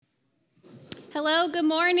Hello, good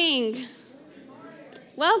morning.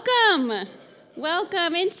 Welcome.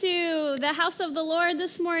 Welcome into the house of the Lord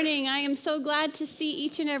this morning. I am so glad to see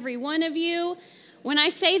each and every one of you. When I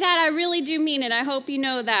say that, I really do mean it. I hope you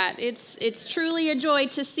know that. It's truly a joy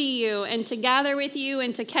to see you and to gather with you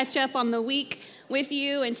and to catch up on the week with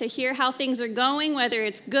you and to hear how things are going, whether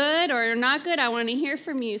it's good or not good. I want to hear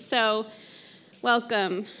from you. So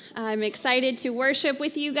welcome. I'm excited to worship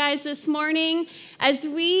with you guys this morning as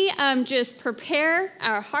we just prepare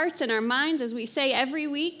our hearts and our minds, as we say every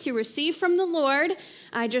week, to receive from the Lord.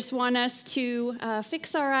 I just want us to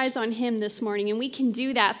fix our eyes on Him this morning, and we can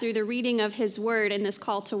do that through the reading of His Word and this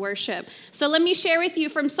call to worship. So let me share with you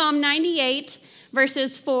from Psalm 98,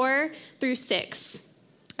 verses 4 through 6.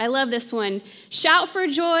 I love this one. Shout for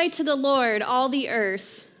joy to the Lord, all the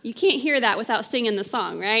earth. You can't hear that without singing the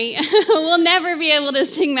song, right? We'll never be able to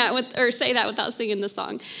sing that or say that without singing the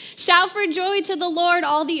song. Shout for joy to the Lord,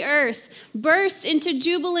 all the earth. Burst into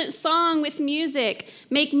jubilant song with music.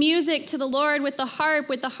 Make music to the Lord with the harp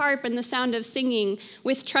and the sound of singing,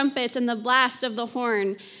 with trumpets and the blast of the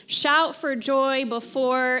horn. Shout for joy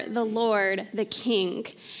before the Lord, the King.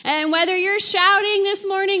 And whether you're shouting this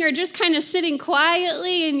morning or just kind of sitting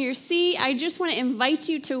quietly in your seat, I just want to invite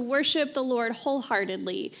you to worship the Lord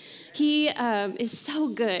wholeheartedly. He is so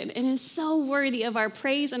good and is so worthy of our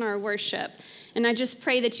praise and our worship. And I just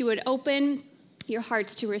pray that you would open your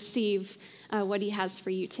hearts to receive what He has for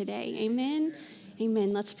you today. Amen.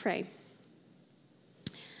 Amen. Let's pray.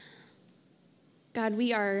 God,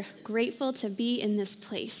 we are grateful to be in this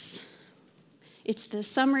place. It's the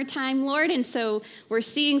summertime, Lord, and so we're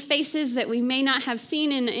seeing faces that we may not have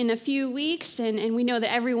seen in a few weeks, and we know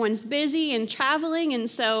that everyone's busy and traveling, and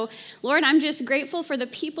so, Lord, I'm just grateful for the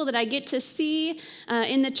people that I get to see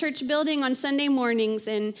in the church building on Sunday mornings,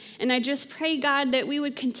 and I just pray, God, that we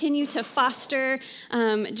would continue to foster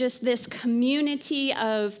just this community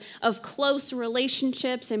of close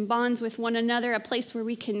relationships and bonds with one another, a place where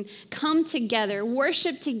we can come together,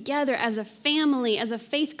 worship together as a family, as a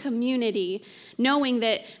faith community, knowing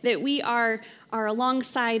that we are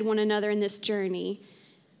alongside one another in this journey.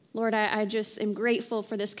 Lord, I just am grateful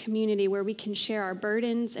for this community where we can share our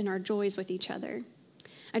burdens and our joys with each other.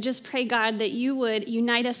 I just pray, God, that you would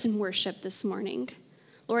unite us in worship this morning.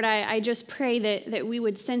 Lord, I just pray that we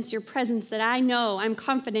would sense your presence, that I'm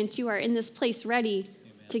confident you are in this place ready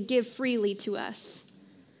to give freely to us.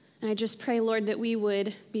 And I just pray, Lord, that we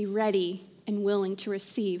would be ready and willing to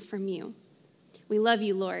receive from you. We love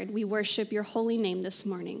you, Lord. We worship your holy name this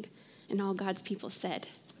morning. And all God's people said,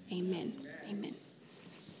 amen. Amen.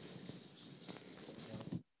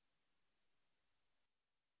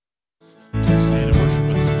 Stand and worship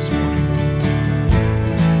with us this morning.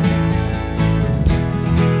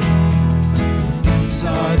 These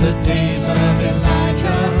are the days of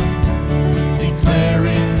Elijah,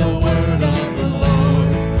 declaring the word of the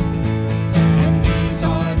Lord. And these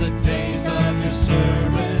are the days of your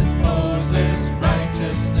servant Moses,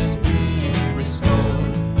 righteousness being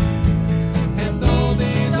restored. And though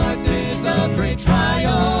these are days of great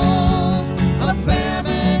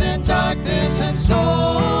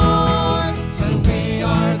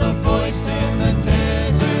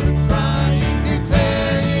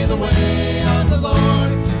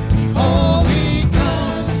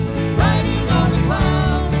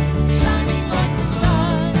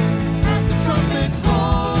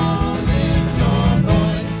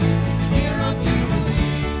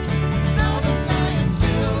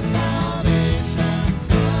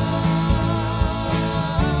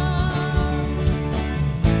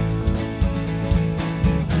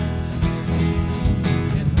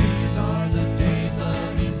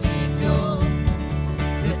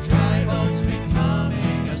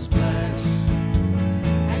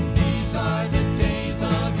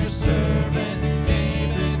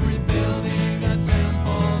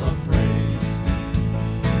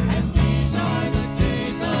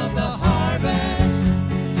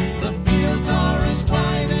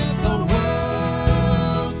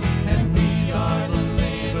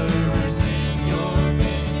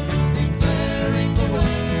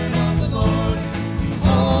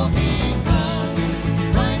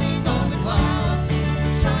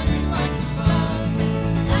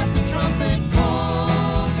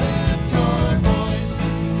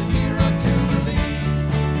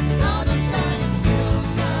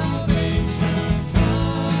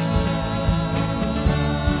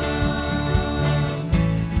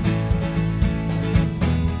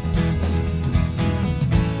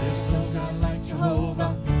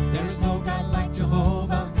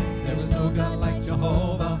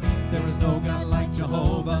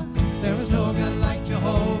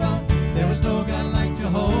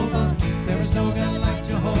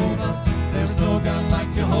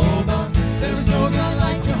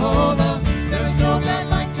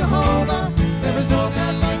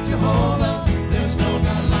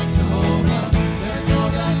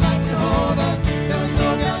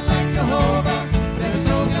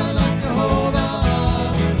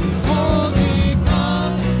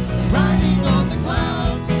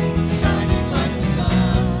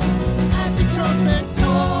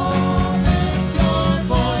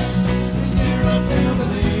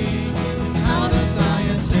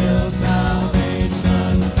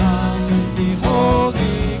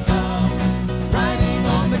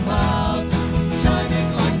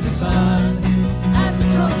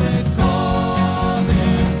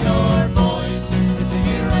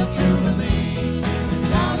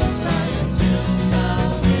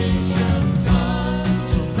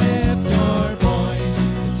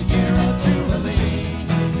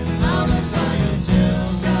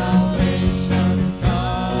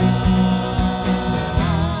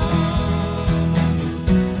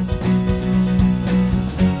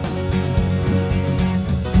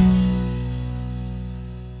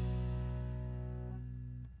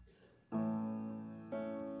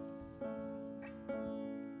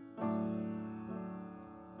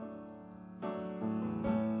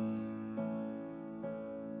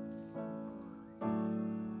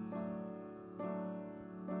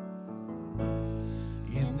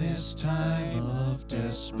this time of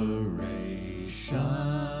desperation,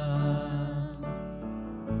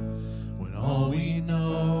 when all we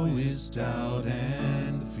know is doubt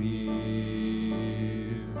and fear,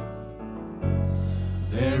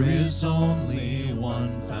 there is only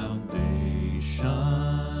one foundation.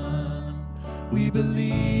 We believe,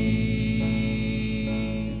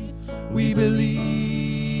 we believe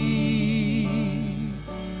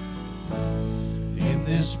in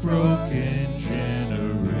this broken generation.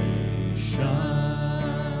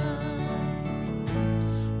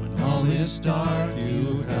 When all is dark,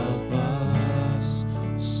 you help us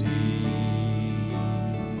see.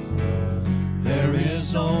 There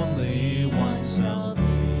is only one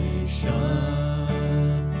salvation.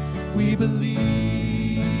 We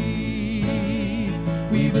believe,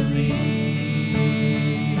 we believe,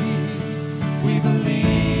 we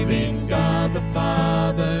believe in God the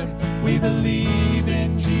Father. We believe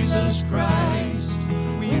in Jesus Christ.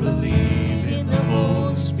 We believe in the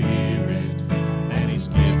Holy Spirit, and He's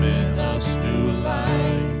given us new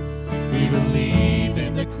life. We believe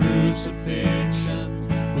in the crucifixion.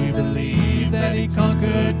 We believe that He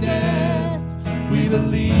conquered death. We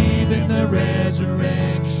believe in the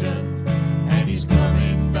resurrection, and He's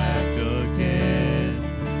coming back again.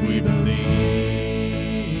 We believe.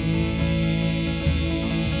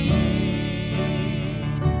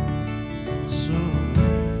 So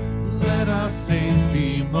let our faith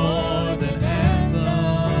be more than anthems,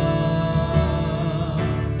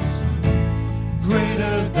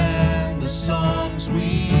 greater than the songs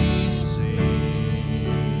we sing.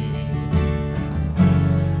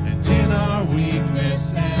 And in our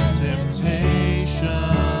weakness and temptations,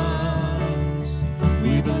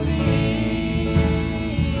 we believe,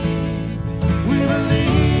 we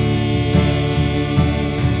believe,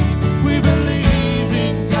 we believe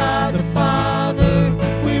in God the Father.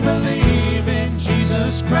 We believe in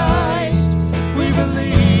Jesus Christ. We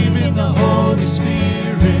believe in the Holy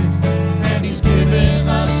Spirit, and He's given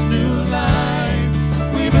us new life.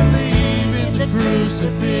 We believe in the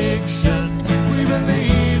crucifixion. We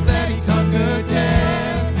believe that He conquered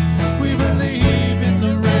death. We believe in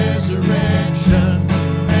the resurrection,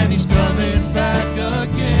 and He's coming back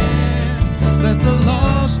again. Let the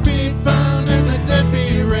lost be found and the dead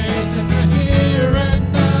be raised in the here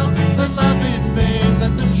and now. Let love invade,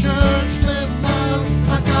 let the church live loud.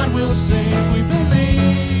 Our God will save. We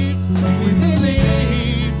believe,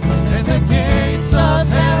 and the gates of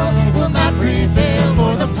hell will not prevail,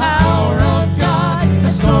 for the power of God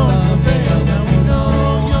has torn the veil. Now we know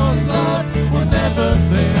your love will never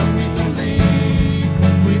fail. We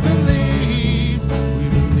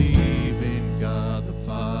believe in God the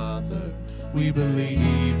Father. We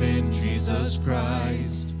believe in Jesus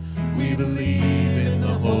Christ. We believe in the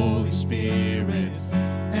Holy Spirit,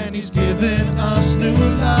 and He's given us new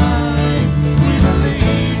life. We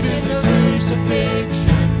believe in the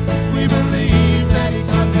crucifixion. We believe that He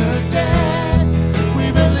conquered death.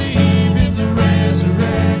 We believe in the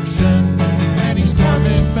resurrection, and He's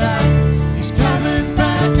coming back. He's coming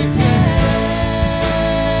back again.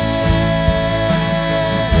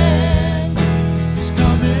 He's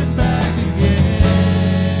coming back again.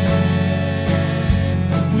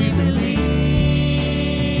 We believe,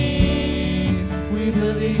 we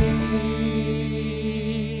believe.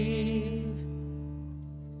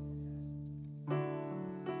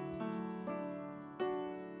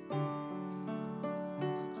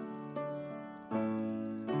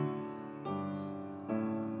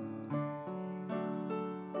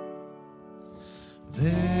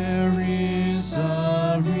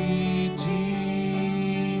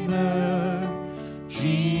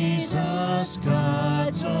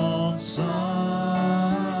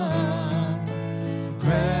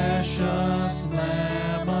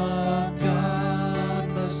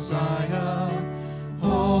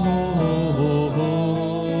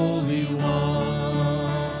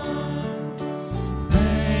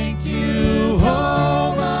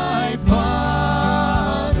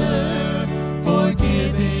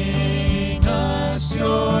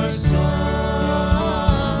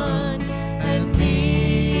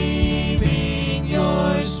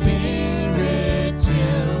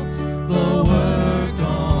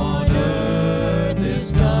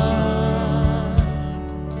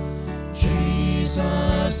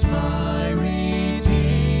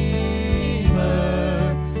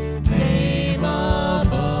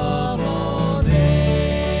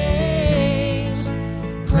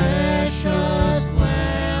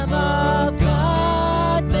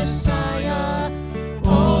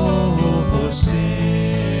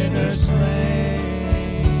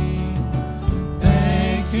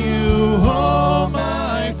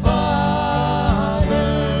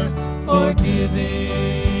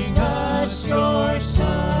 giving us your Son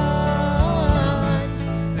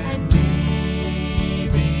and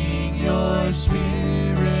leaving your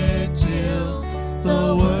Spirit till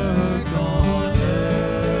the work on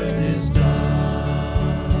earth is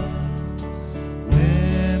done.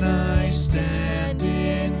 When I stand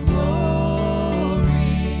in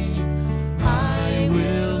glory, I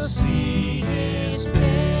will see his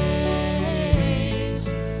face.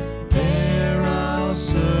 There I'll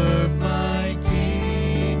serve my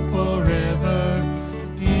King forever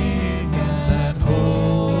in that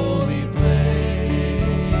holy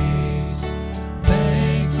place.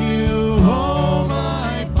 Thank you, oh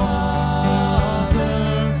my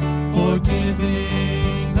Father, for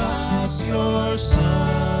giving us your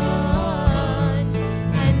Son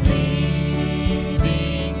and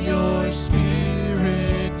leaving your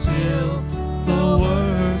Spirit till the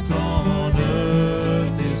work on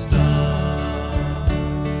earth is done.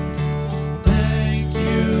 Thank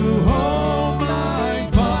you, oh my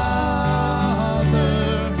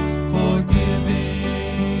Father, for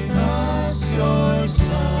giving us your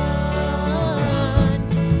Son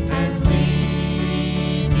and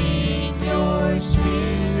leaving your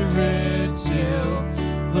Spirit till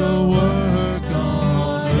the work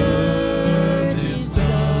on earth is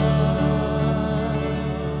done.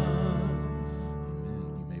 Amen.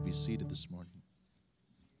 You may be seated this morning.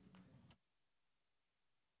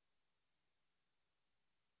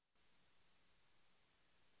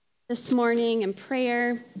 This morning in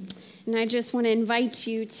prayer, and I just want to invite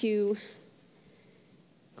you to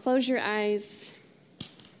close your eyes,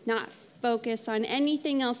 not focus on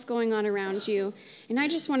anything else going on around you, and I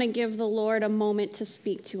just want to give the Lord a moment to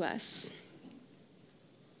speak to us.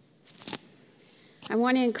 I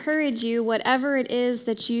want to encourage you, whatever it is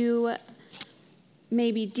that you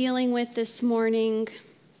may be dealing with this morning.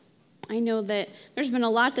 I know that there's been a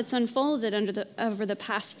lot that's unfolded over the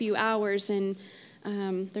past few hours, and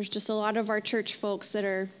there's just a lot of our church folks that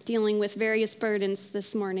are dealing with various burdens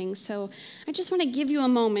this morning. So I just want to give you a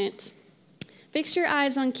moment. Fix your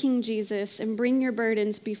eyes on King Jesus and bring your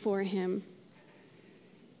burdens before him.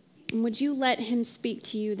 And would you let him speak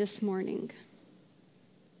to you this morning?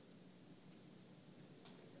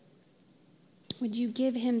 Would you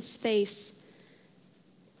give him space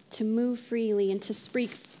to move freely and to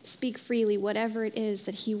speak freely whatever it is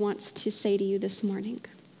that he wants to say to you this morning?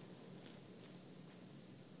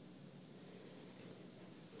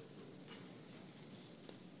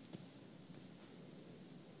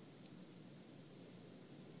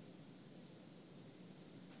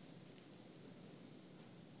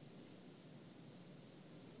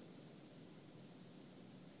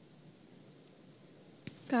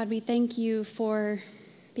 God, we thank you for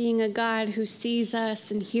being a God who sees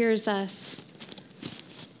us and hears us.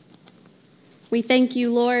 We thank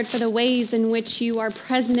you, Lord, for the ways in which you are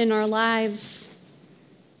present in our lives.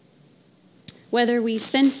 Whether we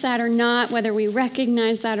sense that or not, whether we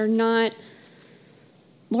recognize that or not,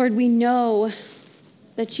 Lord, we know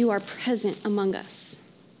that you are present among us.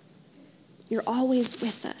 You're always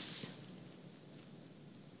with us.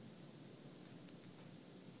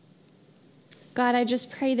 God, I just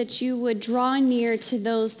pray that you would draw near to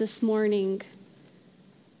those this morning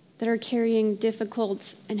that are carrying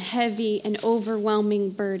difficult and heavy and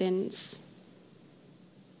overwhelming burdens.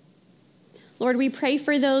 Lord, we pray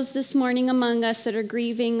for those this morning among us that are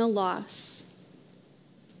grieving a loss.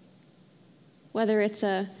 Whether it's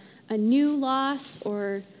a new loss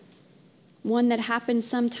or one that happened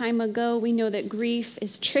some time ago, we know that grief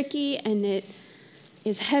is tricky and it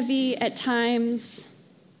is heavy at times,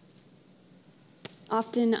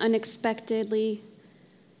 often unexpectedly.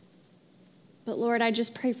 But Lord, I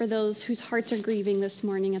just pray for those whose hearts are grieving this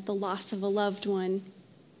morning at the loss of a loved one,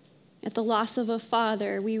 at the loss of a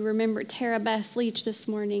father. We remember Tara Beth Leach this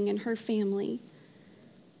morning and her family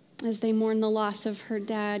as they mourn the loss of her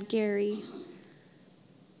dad, Gary.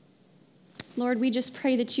 Lord, we just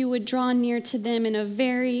pray that you would draw near to them in a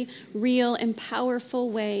very real and powerful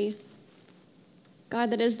way.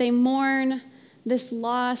 God, that as they mourn this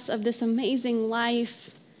loss of this amazing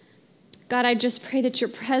life, God, I just pray that your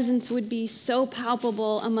presence would be so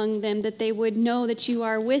palpable among them, that they would know that you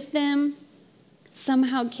are with them,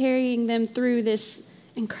 somehow carrying them through this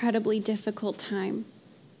incredibly difficult time.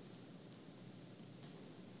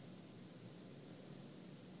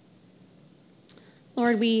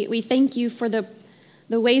 Lord, we thank you for the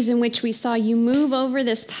ways in which we saw you move over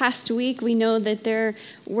this past week. We know that there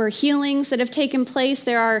were healings that have taken place.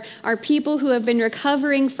 There are people who have been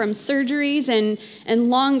recovering from surgeries and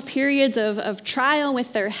long periods of trial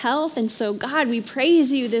with their health. And so, God, we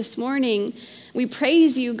praise you this morning. We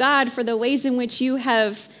praise you, God, for the ways in which you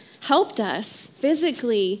have helped us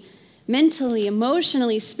physically, mentally,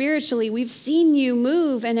 emotionally, spiritually. We've seen you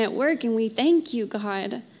move and at work, and we thank you,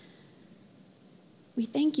 God. We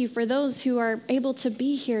thank you for those who are able to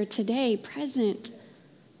be here today, present.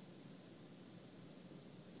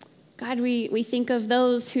 God, we think of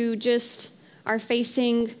those who just are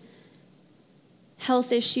facing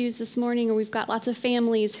health issues this morning, or we've got lots of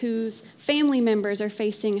families whose family members are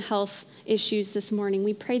facing health issues this morning.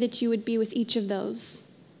 We pray that you would be with each of those.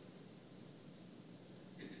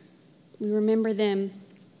 We remember them.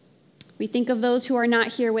 We think of those who are not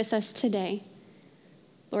here with us today.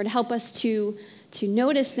 Lord, help us to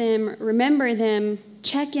notice them, remember them,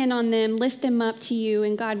 check in on them, lift them up to you.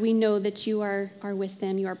 And God, we know that you are with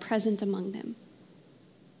them. You are present among them.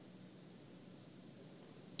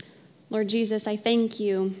 Lord Jesus, I thank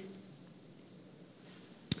you.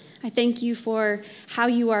 I thank you for how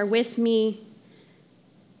you are with me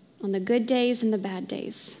on the good days and the bad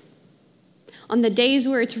days. On the days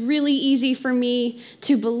where it's really easy for me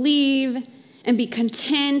to believe and be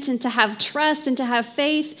content and to have trust and to have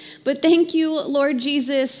faith. But thank you, Lord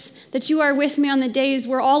Jesus, that you are with me on the days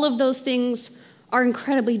where all of those things are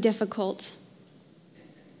incredibly difficult.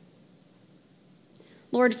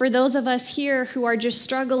 Lord, for those of us here who are just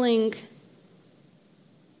struggling,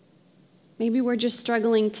 maybe we're just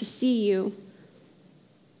struggling to see you.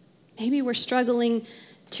 Maybe we're struggling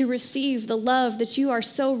to receive the love that you are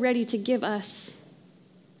so ready to give us.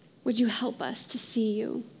 Would you help us to see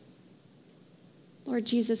you? Lord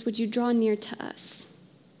Jesus, would you draw near to us?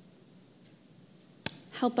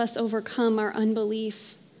 Help us overcome our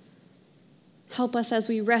unbelief. Help us as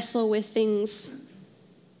we wrestle with things.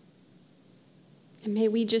 And may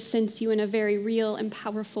we just sense you in a very real and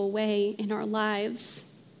powerful way in our lives.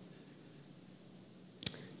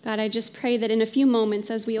 God, I just pray that in a few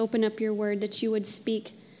moments as we open up your word, that you would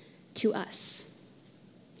speak to us.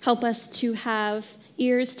 Help us to have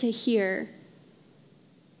ears to hear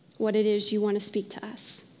what it is you want to speak to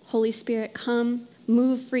us. Holy Spirit, come,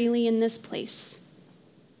 move freely in this place.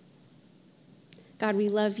 God, we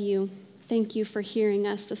love you. Thank you for hearing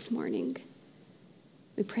us this morning.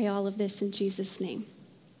 We pray all of this in Jesus' name.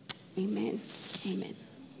 Amen. Amen.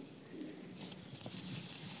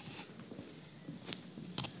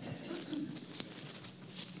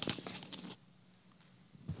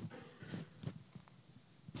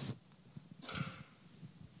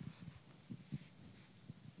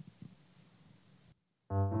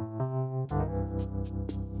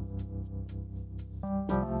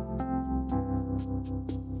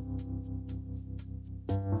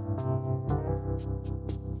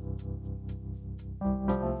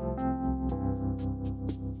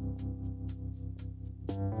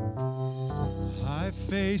 I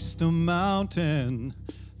faced a mountain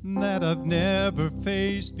that I've never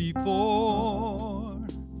faced before.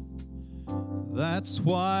 That's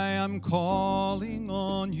why I'm calling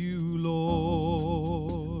on you,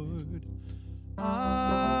 Lord.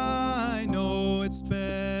 I know it's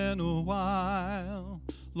been a while.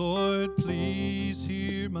 Lord, please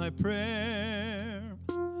hear my prayer.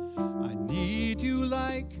 I need you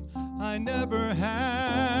like I never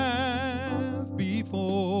have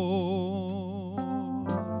before.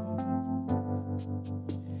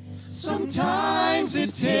 Sometimes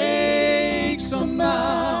it takes a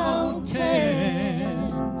mountain,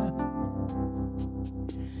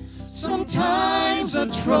 sometimes a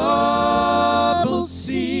troubled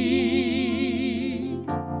sea,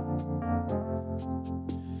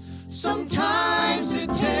 sometimes it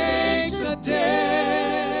takes a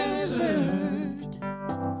desert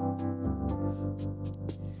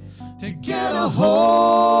to get a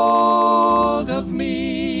hold of me.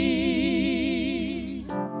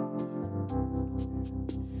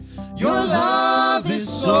 Your love is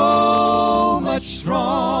so much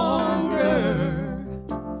stronger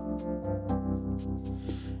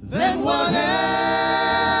than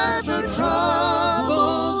whatever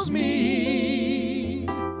troubles me.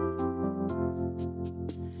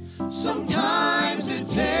 Sometimes it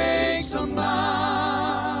takes a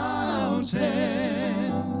mountain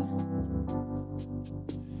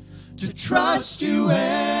to trust you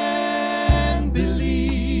and believe.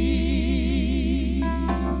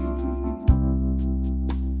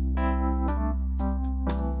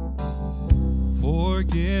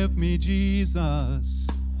 Forgive me, Jesus,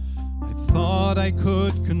 I thought I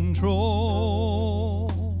could control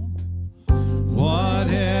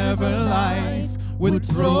whatever life would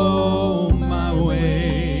throw my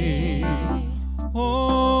way.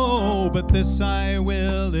 Oh, but this I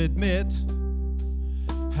will admit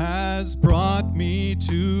has brought me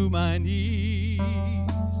to my knees.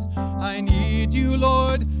 I need you,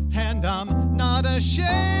 Lord, and I'm not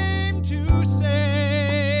ashamed. to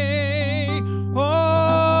say.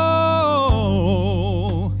 Oh,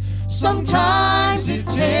 sometimes it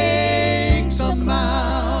takes a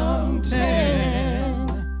mountain,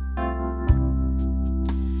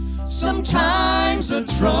 sometimes a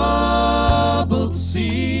troubled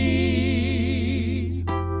sea,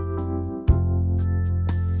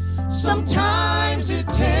 sometimes it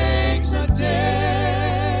takes a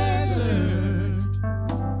desert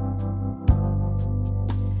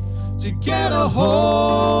to get a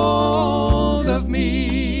hold of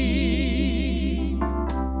me.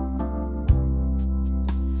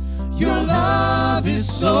 Your love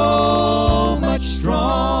is so much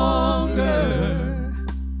stronger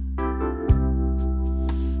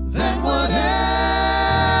than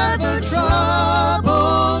whatever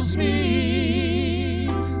troubles me.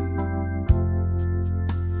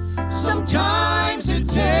 Sometimes it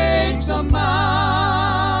takes a mountain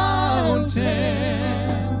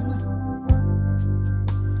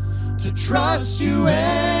to trust you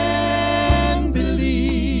and believe.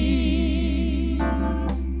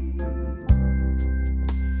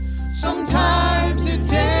 Sometimes it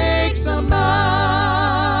takes a mountain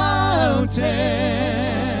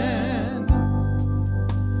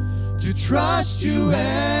to trust you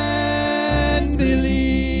and believe.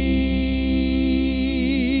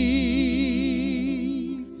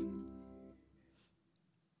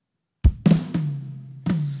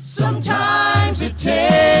 Sometimes it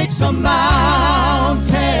takes a mountain,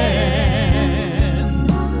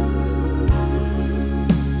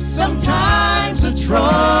 sometimes a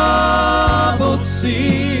troubled sea,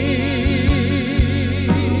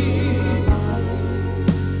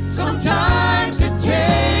 sometimes it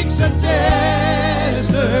takes a desert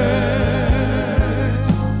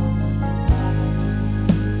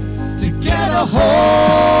to get a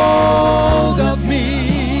hold of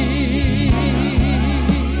me.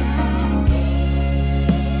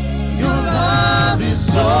 Your love is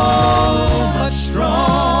so much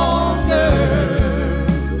stronger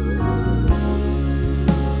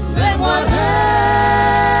than whatever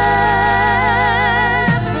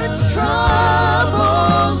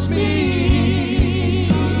troubles me.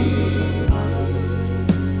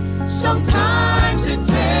 Sometimes it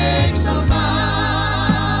takes a mountain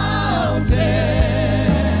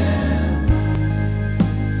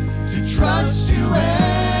to trust you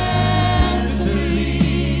and believe.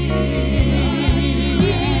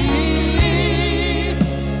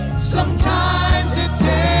 Sometimes it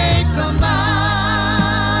takes a mountain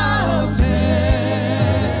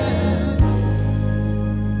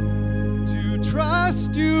to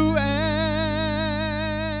trust you and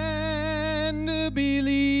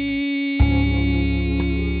believe.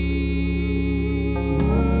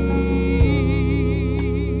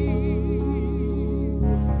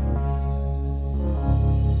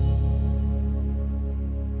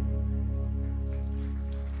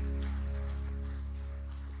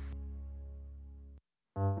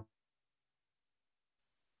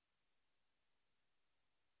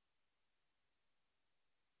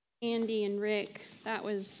 Andy and Rick, that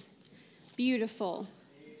was beautiful.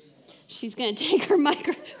 She's going to take her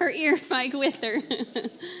ear mic with her.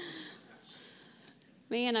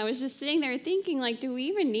 Man, I was just sitting there thinking, like, do we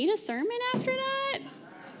even need a sermon after that?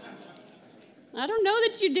 I don't know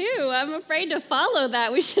that you do. I'm afraid to follow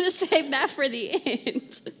that. We should have saved that for the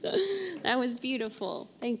end. That was beautiful.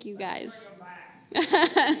 Thank you, guys.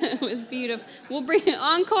 It was beautiful. We'll bring an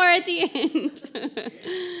encore at the end.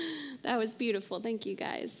 That was beautiful. Thank you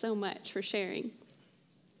guys so much for sharing.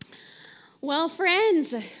 Well,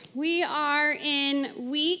 friends, we are in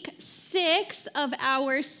week 6 of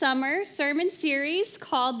our summer sermon series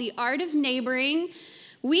called The Art of Neighboring.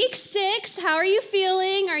 Week 6, how are you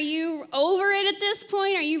feeling? Are you over it at this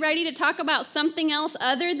point? Are you ready to talk about something else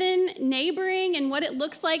other than neighboring and what it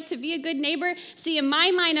looks like to be a good neighbor? See, in my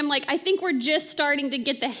mind, I'm like, I think we're just starting to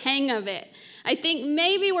get the hang of it. I think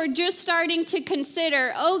maybe we're just starting to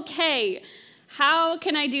consider, okay, how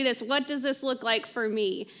can I do this? What does this look like for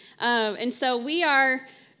me? And so we're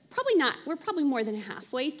probably more than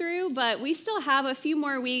halfway through, but we still have a few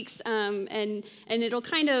more weeks, and it'll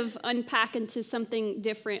kind of unpack into something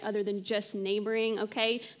different other than just neighboring,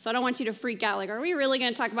 okay? So I don't want you to freak out, like, are we really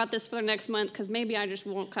going to talk about this for the next month? Because maybe I just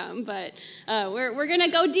won't come, but we're going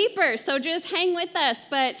to go deeper, so just hang with us.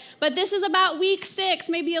 But this is about week 6,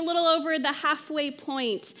 maybe a little over the halfway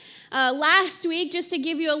point. Last week, just to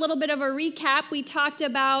give you a little bit of a recap, we talked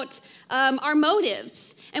about our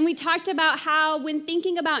motives. And we talked about how when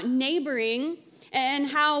thinking about neighboring and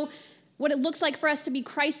how what it looks like for us to be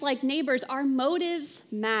Christ-like neighbors, our motives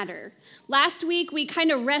matter. Last week, we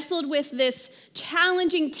kind of wrestled with this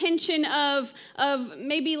challenging tension of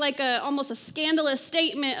maybe like almost a scandalous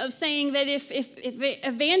statement of saying that if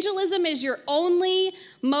evangelism is your only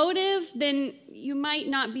motive, then you might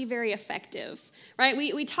not be very effective. Right?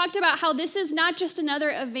 We talked about how this is not just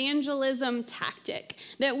another evangelism tactic,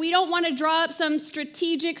 that we don't want to draw up some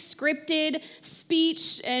strategic, scripted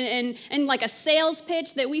speech and like a sales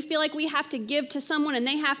pitch that we feel like we have to give to someone and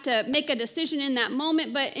they have to make a decision in that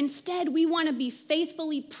moment, but instead we want to be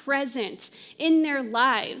faithfully present in their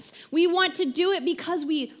lives. We want to do it because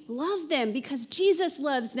we love them, because Jesus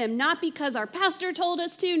loves them, not because our pastor told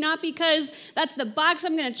us to, not because that's the box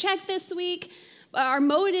I'm going to check this week. But our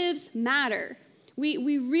motives matter.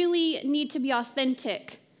 We really need to be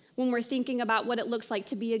authentic when we're thinking about what it looks like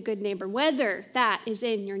to be a good neighbor, whether that is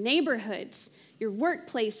in your neighborhoods, your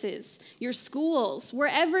workplaces, your schools,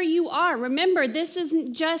 wherever you are. Remember, this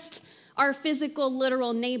isn't just our physical,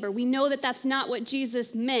 literal neighbor. We know that that's not what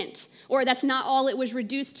Jesus meant, or that's not all it was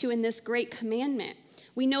reduced to in this great commandment.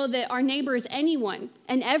 We know that our neighbor is anyone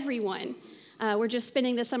and everyone. We're just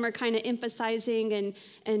spending the summer kind of emphasizing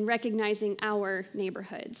and recognizing our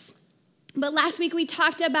neighborhoods. But last week we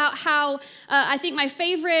talked about how I think my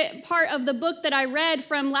favorite part of the book that I read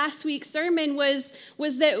from last week's sermon was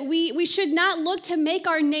that we should not look to make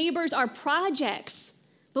our neighbors our projects,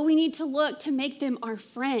 but we need to look to make them our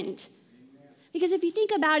friend. Because if you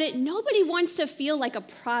think about it, nobody wants to feel like a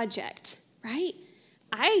project, right?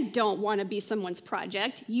 I don't want to be someone's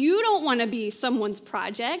project. You don't want to be someone's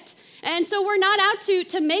project. And so we're not out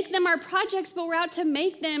to make them our projects, but we're out to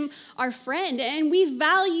make them our friend. And we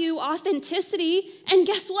value authenticity. And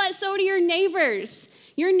guess what? So do your neighbors.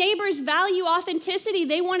 Your neighbors value authenticity.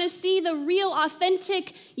 They want to see the real,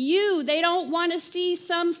 authentic you. They don't want to see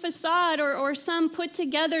some facade or some put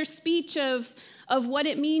together speech of what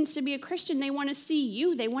it means to be a Christian. They want to see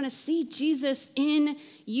you. They want to see Jesus in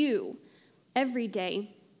you. Every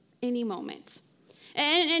day, any moment.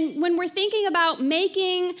 And when we're thinking about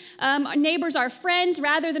making neighbors our friends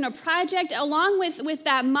rather than a project, along with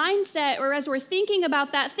that mindset, or as we're thinking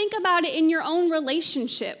about that, think about it in your own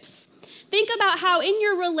relationships. Think about how in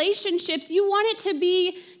your relationships you want it to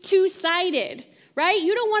be two-sided, right?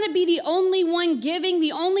 You don't want to be the only one giving,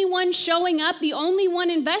 the only one showing up, the only one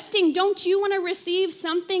investing. Don't you want to receive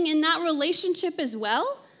something in that relationship as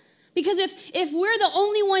well? Because if we're the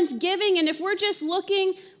only ones giving and if we're just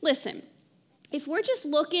looking, listen, if we're just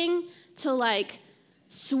looking to like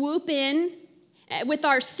swoop in with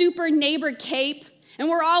our super neighbor cape and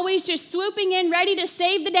we're always just swooping in ready to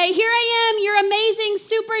save the day, here I am, your amazing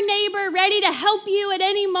super neighbor, ready to help you at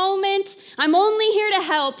any moment. I'm only here to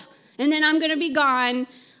help and then I'm going to be gone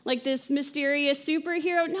like this mysterious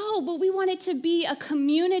superhero. No, but we want it to be a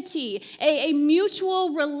community, a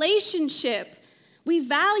mutual relationship. We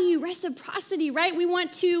value reciprocity, right? We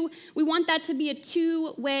want that to be a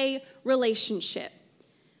two-way relationship.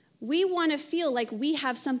 We want to feel like we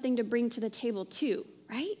have something to bring to the table too,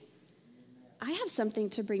 right? I have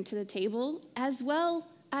something to bring to the table as well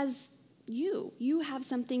as you. You have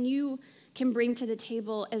something you can bring to the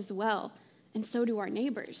table as well, and so do our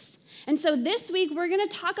neighbors. And so this week we're going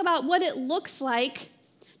to talk about what it looks like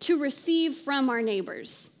to receive from our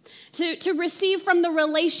neighbors. To receive from the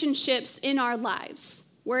relationships in our lives,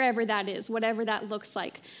 wherever that is, whatever that looks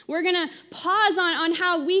like. We're going to pause on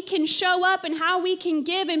how we can show up and how we can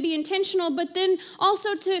give and be intentional, but then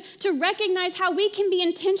also to recognize how we can be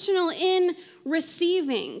intentional in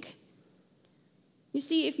receiving. You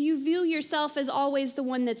see, if you view yourself as always the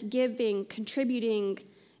one that's giving, contributing,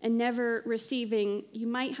 and never receiving, you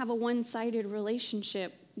might have a one-sided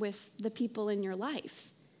relationship with the people in your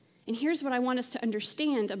life. And here's what I want us to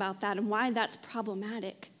understand about that and why that's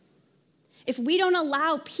problematic. If we don't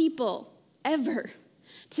allow people ever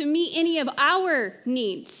to meet any of our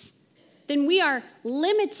needs, then we are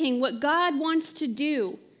limiting what God wants to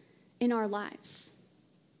do in our lives.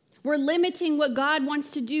 We're limiting what God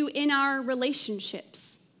wants to do in our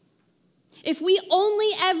relationships. If we only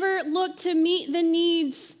ever look to meet the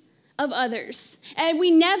needs of others, and we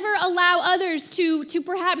never allow others to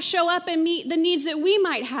perhaps show up and meet the needs that we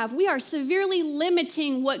might have, we are severely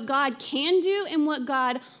limiting what God can do and what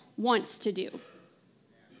God wants to do.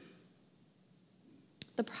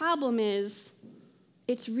 The problem is,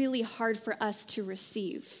 it's really hard for us to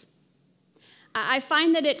receive. I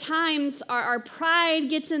find that at times our pride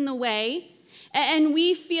gets in the way, and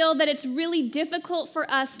we feel that it's really difficult for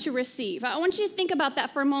us to receive. I want you to think about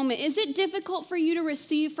that for a moment. Is it difficult for you to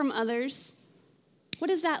receive from others? What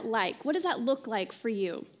is that like? What does that look like for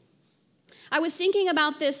you? I was thinking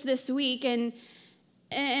about this week, and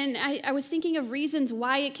And I was thinking of reasons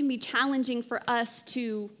why it can be challenging for us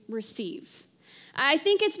to receive. I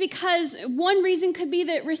think it's because one reason could be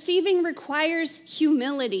that receiving requires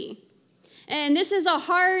humility. And this is a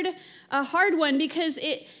hard one because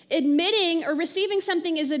admitting or receiving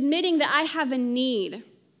something is admitting that I have a need.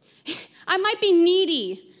 I might be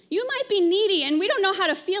needy. You might be needy, and we don't know how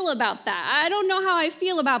to feel about that. I don't know how I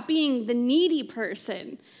feel about being the needy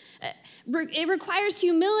person. It requires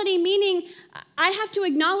humility, meaning I have to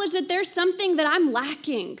acknowledge that there's something that I'm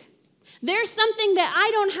lacking. There's something that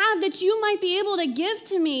I don't have that you might be able to give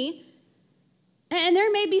to me. And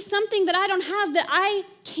there may be something that I don't have that I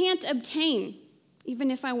can't obtain,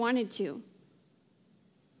 even if I wanted to.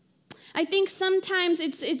 I think sometimes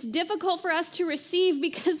it's difficult for us to receive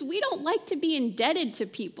because we don't like to be indebted to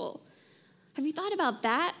people. Have you thought about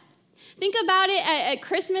that? Think about it at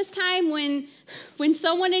Christmas time when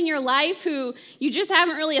someone in your life who you just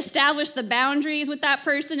haven't really established the boundaries with that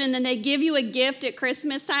person, and then they give you a gift at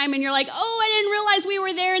Christmas time, and you're like, oh, I didn't realize we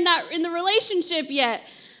were there in the relationship yet.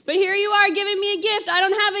 But here you are giving me a gift. I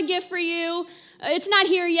don't have a gift for you. It's not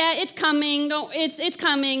here yet. It's coming. It's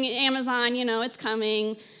coming. Amazon, it's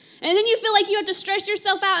coming. And then you feel like you have to stress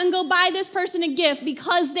yourself out and go buy this person a gift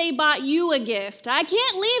because they bought you a gift. I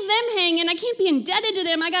can't leave them hanging. I can't be indebted to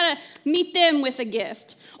them. I got to meet them with a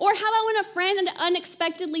gift. Or how about when a friend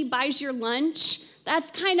unexpectedly buys your lunch?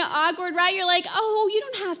 That's kind of awkward, right? You're like, oh, you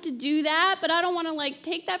don't have to do that, but I don't want to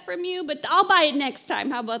take that from you, but I'll buy it next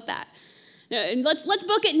time. How about that? Let's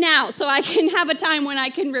book it now so I can have a time when I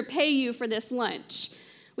can repay you for this lunch.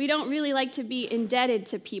 We don't really like to be indebted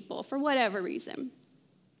to people for whatever reason.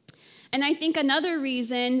 And I think another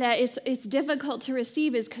reason that it's difficult to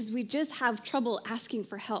receive is because we just have trouble asking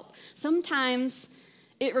for help. Sometimes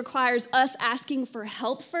it requires us asking for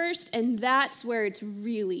help first, and that's where it's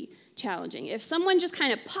really challenging. If someone just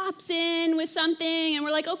kind of pops in with something and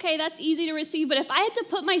we're like, okay, that's easy to receive, but if I had to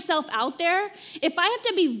put myself out there, if I have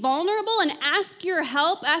to be vulnerable and ask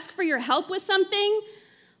for your help with something,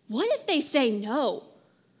 what if they say no?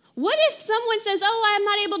 What if someone says, oh, I'm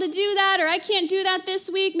not able to do that, or I can't do that this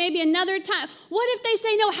week, maybe another time? What if they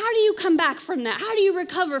say no? How do you come back from that? How do you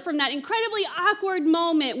recover from that incredibly awkward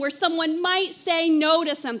moment where someone might say no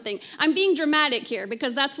to something? I'm being dramatic here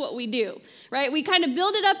because that's what we do, right? We kind of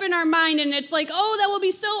build it up in our mind, and it's like, oh, that will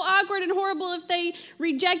be so awkward and horrible if they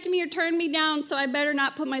reject me or turn me down, so I better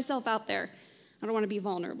not put myself out there. I don't want to be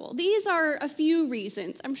vulnerable. These are a few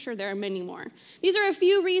reasons. I'm sure there are many more. These are a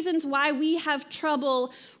few reasons why we have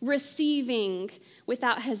trouble receiving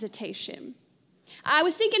without hesitation. I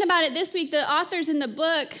was thinking about it this week. The authors in the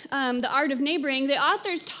book, The Art of Neighboring, the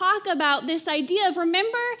authors talk about this idea of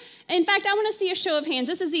remember, in fact, I want to see a show of hands.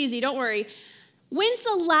 This is easy, don't worry. When's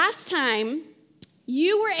the last time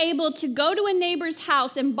you were able to go to a neighbor's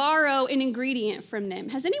house and borrow an ingredient from them?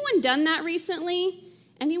 Has anyone done that recently?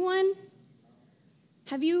 Anyone?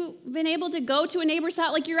 Have you been able to go to a neighbor's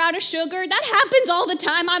house like you're out of sugar? That happens all the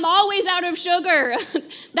time. I'm always out of sugar.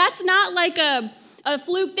 That's not like a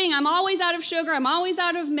fluke thing. I'm always out of sugar. I'm always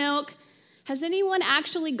out of milk. Has anyone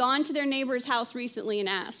actually gone to their neighbor's house recently and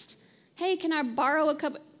asked, hey, can I borrow a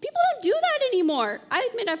cup? People don't do that anymore. I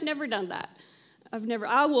admit I've never done that. I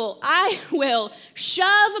will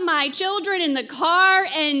shove my children in the car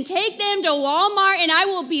and take them to Walmart, and I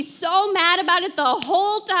will be so mad about it the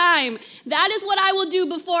whole time. That is what I will do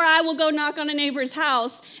before I will go knock on a neighbor's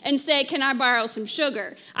house and say, can I borrow some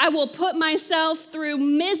sugar? I will put myself through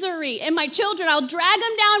misery, and my children, I'll drag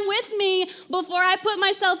them down with me before I put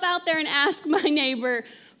myself out there and ask my neighbor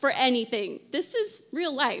for anything. This is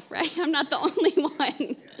real life, right? I'm not the only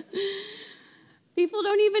one. People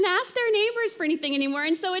don't even ask their neighbors for anything anymore.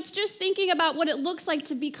 And so it's just thinking about what it looks like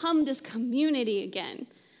to become this community again.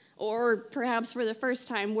 Or perhaps for the first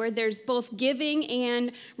time where there's both giving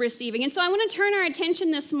and receiving. And so I want to turn our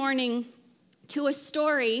attention this morning to a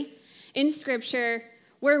story in Scripture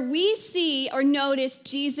where we see or notice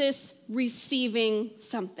Jesus receiving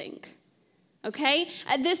something. Okay?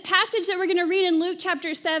 This passage that we're going to read in Luke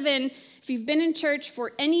chapter 7, if you've been in church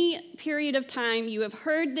for any period of time, you have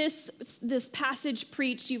heard this passage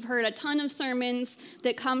preached. You've heard a ton of sermons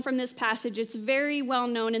that come from this passage. It's very well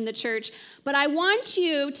known in the church. But I want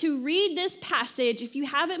you to read this passage, if you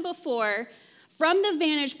haven't before, from the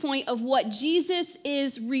vantage point of what Jesus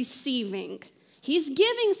is receiving. He's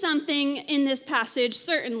giving something in this passage,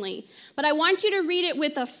 certainly. But I want you to read it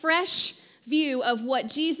with a fresh view of what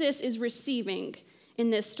Jesus is receiving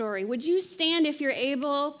in this story. Would you stand if you're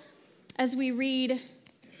able as we read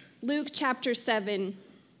Luke chapter 7,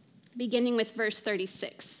 beginning with verse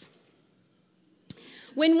 36.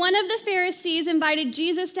 When one of the Pharisees invited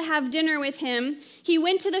Jesus to have dinner with him, he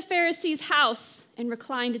went to the Pharisee's house and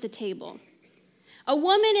reclined at the table. A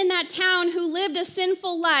woman in that town who lived a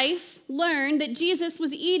sinful life learned that Jesus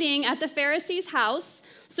was eating at the Pharisee's house,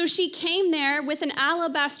 so she came there with an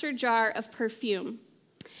alabaster jar of perfume.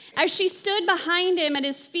 As she stood behind him at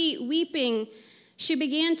his feet weeping, she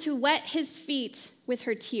began to wet his feet with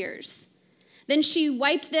her tears. Then she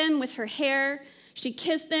wiped them with her hair, she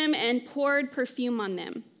kissed them and poured perfume on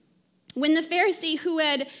them. When the Pharisee who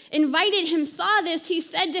had invited him saw this, he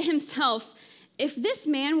said to himself, "If this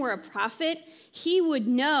man were a prophet, he would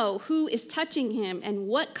know who is touching him and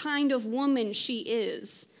what kind of woman she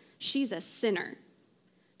is. She's a sinner."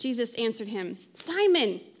 Jesus answered him,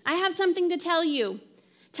 "Simon, I have something to tell you."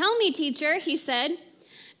 "Tell me, teacher," he said.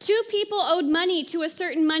 2 people owed money to a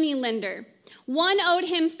certain moneylender. One owed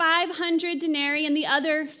him 500 denarii and the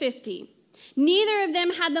other 50. Neither of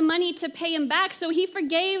them had the money to pay him back, so he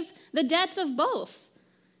forgave the debts of both.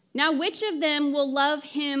 Now, which of them will love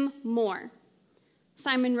him more?"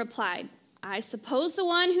 Simon replied, "I suppose the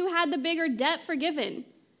one who had the bigger debt forgiven."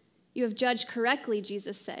 "You have judged correctly,"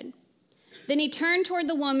 Jesus said. Then he turned toward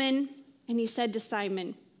the woman and he said to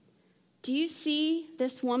Simon, "Do you see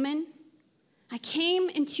this woman? I came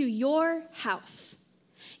into your house,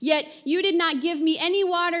 yet you did not give me any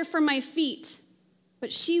water for my feet,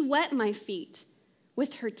 but she wet my feet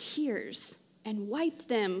with her tears and wiped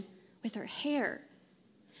them with her hair.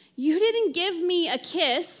 You didn't give me a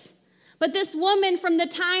kiss, but this woman from the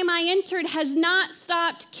time I entered has not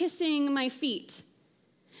stopped kissing my feet.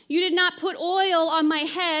 You did not put oil on my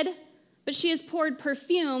head, but she has poured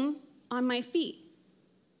perfume on my feet.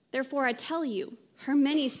 Therefore I tell you, her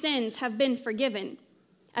many sins have been forgiven,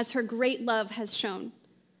 as her great love has shown.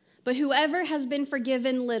 But whoever has been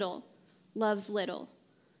forgiven little loves little."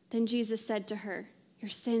 Then Jesus said to her,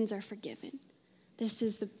 "Your sins are forgiven." This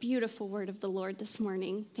is the beautiful word of the Lord this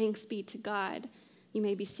morning. Thanks be to God. You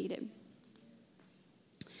may be seated.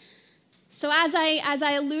 So as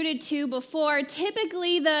I alluded to before,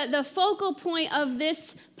 typically the focal point of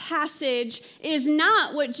this passage is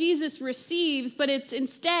not what Jesus receives, but it's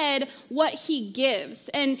instead what he gives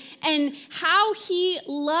and how he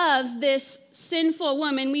loves this sinful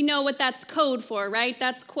woman. We know what that's code for, right?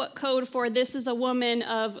 That's code for this is a woman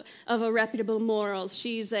of a reputable morals.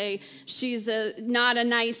 She's not a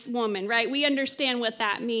nice woman, right? We understand what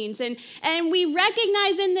that means. And we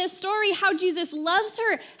recognize in this story how Jesus loves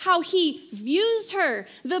her, how he views her,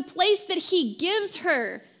 the place that he gives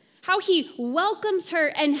her, how he welcomes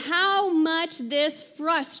her, and how much this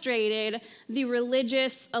frustrated the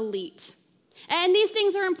religious elite. And these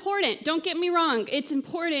things are important. Don't get me wrong. It's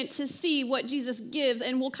important to see what Jesus gives,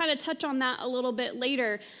 and we'll kind of touch on that a little bit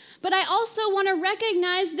later. But I also want to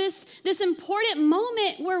recognize this important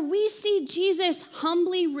moment where we see Jesus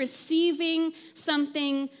humbly receiving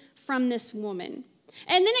something from this woman.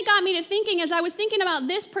 And then it got me to thinking, as I was thinking about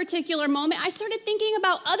this particular moment, I started thinking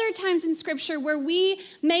about other times in Scripture where we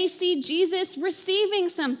may see Jesus receiving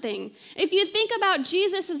something. If you think about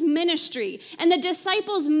Jesus' ministry and the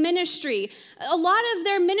disciples' ministry, a lot of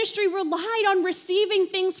their ministry relied on receiving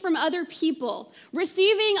things from other people,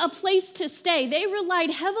 receiving a place to stay. They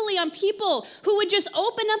relied heavily on people who would just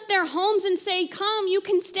open up their homes and say, "Come, you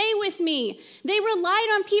can stay with me." They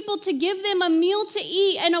relied on people to give them a meal to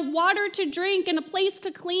eat and a water to drink and a place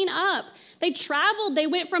to clean up. They traveled, they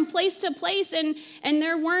went from place to place, and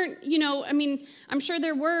there weren't, I'm sure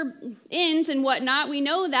there were inns and whatnot, we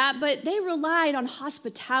know that, but they relied on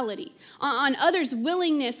hospitality, on others'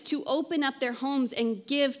 willingness to open up their homes and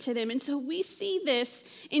give to them. And so we see this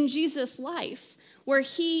in Jesus' life, where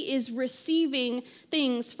he is receiving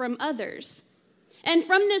things from others. And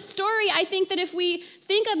from this story, I think that if we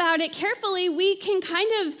think about it carefully, we can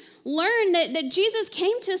kind of learn that Jesus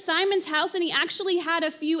came to Simon's house and he actually had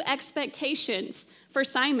a few expectations for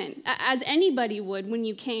Simon, as anybody would when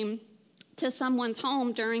you came to someone's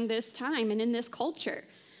home during this time and in this culture.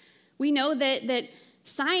 We know that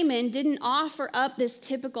Simon didn't offer up this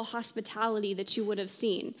typical hospitality that you would have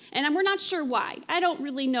seen. And we're not sure why. I don't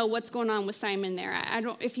really know what's going on with Simon there. I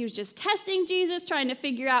don't if he was just testing Jesus, trying to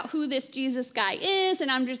figure out who this Jesus guy is, and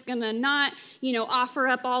I'm just going to not, offer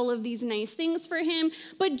up all of these nice things for him.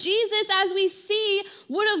 But Jesus, as we see,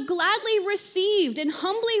 would have gladly received and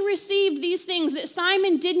humbly received these things that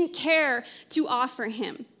Simon didn't care to offer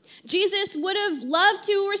him. Jesus would have loved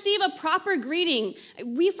to receive a proper greeting.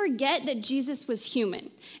 We forget that Jesus was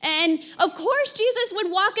human. And of course, Jesus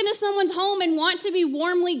would walk into someone's home and want to be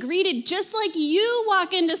warmly greeted, just like you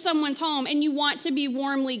walk into someone's home and you want to be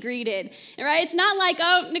warmly greeted, right? It's not like,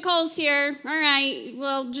 oh, Nicole's here. All right,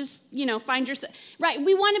 well, just, find yourself. Right,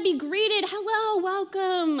 we want to be greeted. Hello,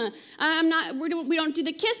 welcome. We don't do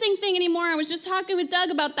the kissing thing anymore. I was just talking with Doug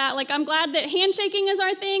about that. Like, I'm glad that handshaking is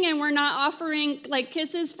our thing and we're not offering like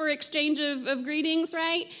kisses for exchange of greetings,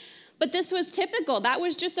 right? But this was typical. That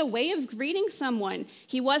was just a way of greeting someone.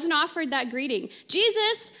 He wasn't offered that greeting.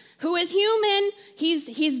 Jesus, who is human, he's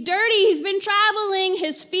dirty, he's been traveling,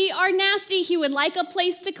 his feet are nasty, he would like a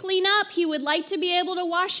place to clean up, he would like to be able to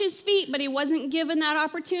wash his feet, but he wasn't given that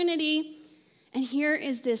opportunity. And here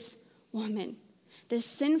is this woman, this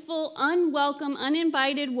sinful, unwelcome,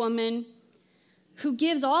 uninvited woman who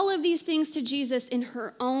gives all of these things to Jesus in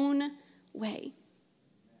her own way.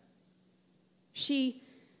 She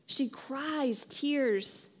cries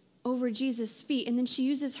tears over Jesus' feet, and then she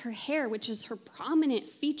uses her hair, which is her prominent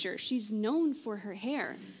feature. She's known for her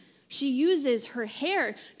hair. She uses her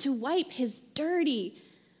hair to wipe his dirty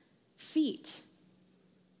feet.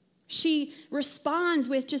 She responds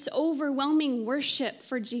with just overwhelming worship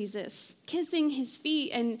for Jesus, kissing his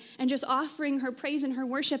feet and just offering her praise and her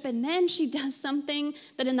worship. And then she does something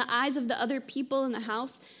that in the eyes of the other people in the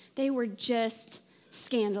house, they were just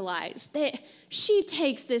scandalized. She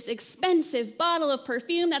takes this expensive bottle of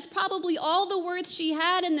perfume, that's probably all the worth she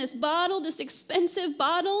had in this bottle, this expensive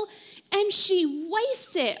bottle, and she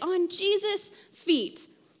wastes it on Jesus' feet.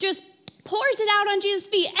 Just pours it out on Jesus'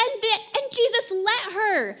 feet, and Jesus let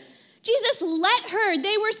her. Jesus let her.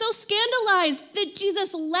 They were so scandalized that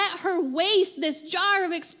Jesus let her waste this jar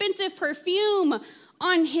of expensive perfume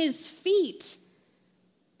on his feet.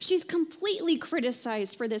 She's completely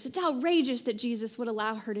criticized for this. It's outrageous that Jesus would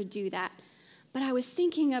allow her to do that. But I was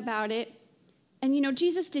thinking about it, and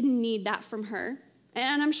Jesus didn't need that from her.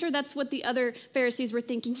 And I'm sure that's what the other Pharisees were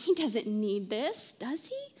thinking. He doesn't need this, does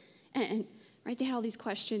he? And right, they had all these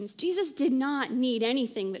questions. Jesus did not need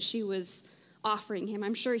anything that she was offering him.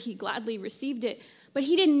 I'm sure he gladly received it, but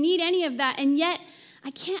he didn't need any of that. And yet,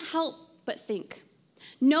 I can't help but think,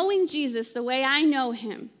 knowing Jesus the way I know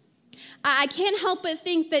him, I can't help but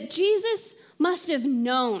think that Jesus must have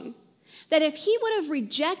known that if he would have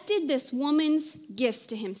rejected this woman's gifts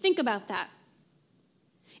to him, think about that.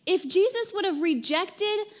 If Jesus would have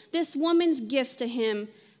rejected this woman's gifts to him,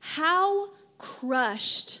 how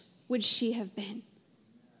crushed would she have been?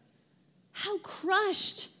 How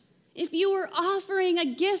crushed if you were offering a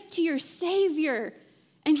gift to your Savior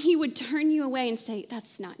and he would turn you away and say,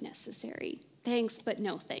 that's not necessary. Thanks, but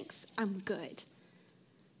no thanks. I'm good.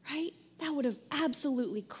 Right? That would have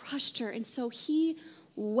absolutely crushed her. And so he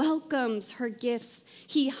welcomes her gifts.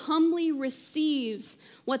 He humbly receives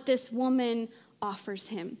what this woman offers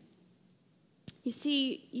him. You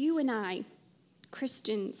see, you and I,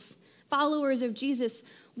 Christians, followers of Jesus,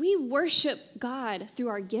 we worship God through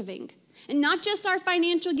our giving. And not just our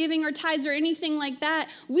financial giving or tithes or anything like that.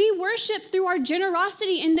 We worship through our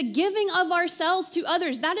generosity and the giving of ourselves to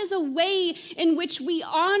others. That is a way in which we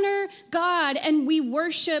honor God and we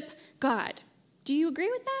worship God. Do you agree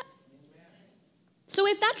with that? So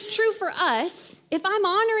if that's true for us, if I'm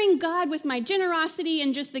honoring God with my generosity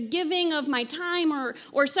and just the giving of my time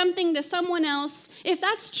or something to someone else, if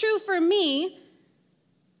that's true for me,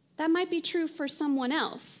 that might be true for someone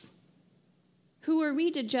else. Who are we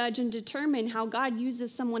to judge and determine how God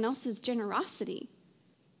uses someone else's generosity?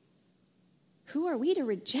 Who are we to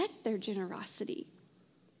reject their generosity?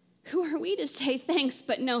 Who are we to say thanks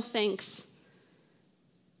but no thanks?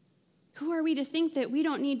 Who are we to think that we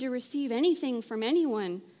don't need to receive anything from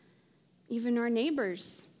anyone, even our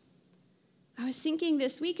neighbors? I was thinking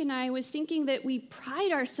this week, and I was thinking that we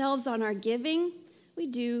pride ourselves on our giving. We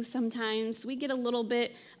do sometimes. We get a little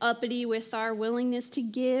bit uppity with our willingness to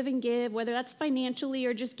give and give, whether that's financially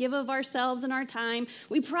or just give of ourselves and our time.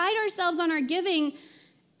 We pride ourselves on our giving,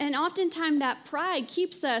 and oftentimes that pride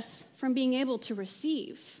keeps us from being able to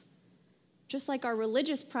receive. Just like our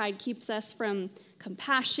religious pride keeps us from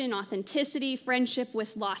compassion, authenticity, friendship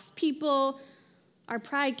with lost people, our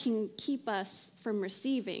pride can keep us from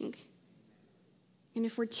receiving. And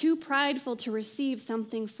if we're too prideful to receive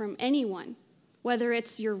something from anyone, whether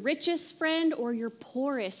it's your richest friend or your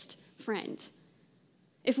poorest friend,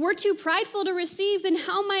 if we're too prideful to receive, then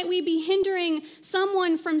how might we be hindering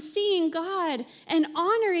someone from seeing God and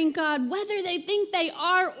honoring God, whether they think they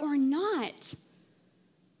are or not?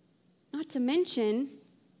 Not to mention,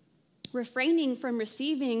 refraining from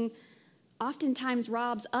receiving oftentimes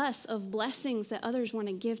robs us of blessings that others want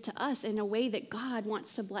to give to us in a way that God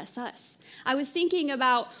wants to bless us. I was thinking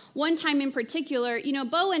about one time in particular,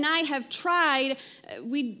 Bo and I have tried,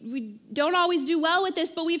 we don't always do well with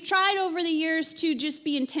this, but we've tried over the years to just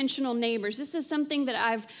be intentional neighbors. This is something that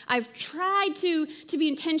I've tried to be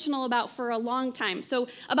intentional about for a long time. So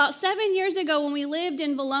about 7 years ago when we lived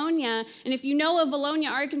in Valonia, and if you know of Valonia,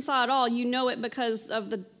 Arkansas at all, you know it because of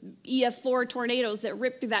the EF4 tornadoes that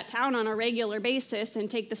rip through that town on a regular basis and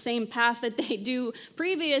take the same path that they do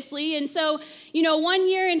previously. And so, 1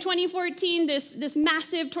 year in 2014, this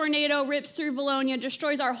massive tornado rips through Valonia,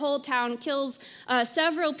 destroys our whole town, kills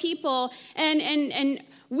several people, and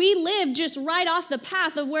we lived just right off the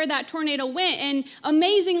path of where that tornado went, and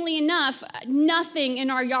amazingly enough, nothing in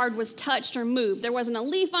our yard was touched or moved. There wasn't a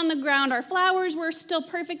leaf on the ground. Our flowers were still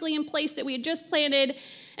perfectly in place that we had just planted,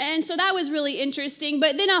 and so that was really interesting.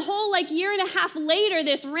 But then a whole year and a half later,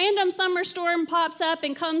 this random summer storm pops up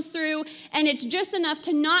and comes through, and it's just enough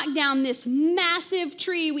to knock down this massive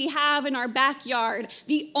tree we have in our backyard,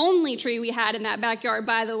 the only tree we had in that backyard,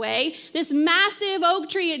 by the way. This massive oak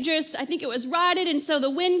tree, I think it was rotted, and so the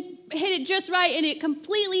wind hit it just right, and it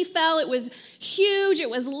completely fell. It was huge. It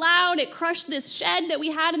was loud. It crushed this shed that we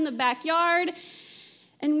had in the backyard.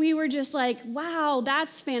 And we were just like, wow,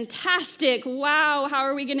 that's fantastic. Wow, how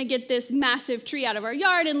are we going to get this massive tree out of our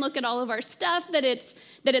yard? And look at all of our stuff that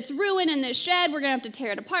it's ruined in this shed. We're going to have to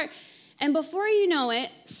tear it apart. And before you know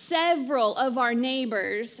it, several of our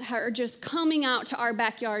neighbors are just coming out to our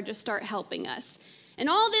backyard to start helping us. And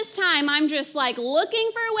all this time, I'm just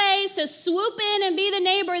looking for ways to swoop in and be the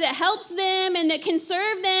neighbor that helps them and that can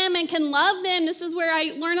serve them and can love them. This is where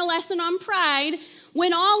I learn a lesson on pride.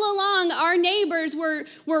 When all along our neighbors were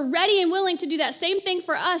ready and willing to do that same thing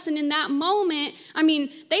for us. And in that moment,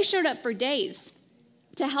 they showed up for days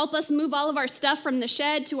to help us move all of our stuff from the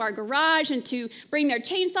shed to our garage and to bring their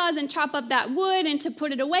chainsaws and chop up that wood and to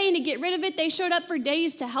put it away and to get rid of it. They showed up for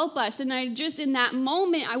days to help us. And in that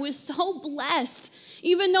moment, I was so blessed.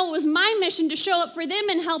 Even though it was my mission to show up for them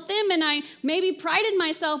and help them, and I maybe prided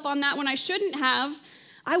myself on that when I shouldn't have,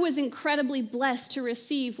 I was incredibly blessed to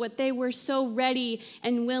receive what they were so ready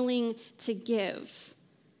and willing to give.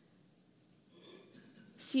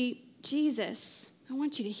 See, Jesus, I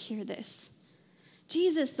want you to hear this.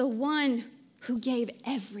 Jesus, the one who gave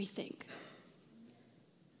everything,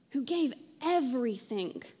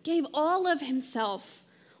 gave all of himself,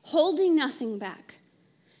 holding nothing back.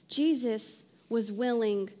 Jesus was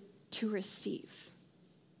willing to receive.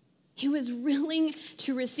 He was willing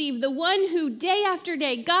to receive. The one who day after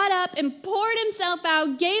day got up and poured himself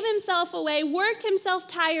out, gave himself away, worked himself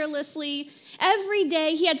tirelessly every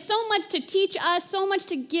day. He had so much to teach us, so much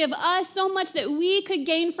to give us, so much that we could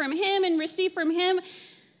gain from him and receive from him.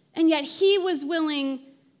 And yet he was willing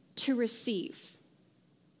to receive.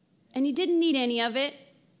 And he didn't need any of it.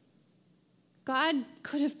 God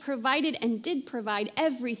could have provided and did provide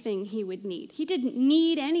everything he would need. He didn't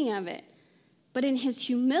need any of it. But in his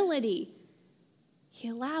humility, he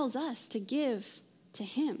allows us to give to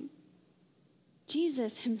him.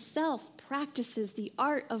 Jesus himself practices the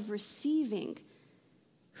art of receiving.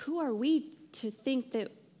 Who are we to think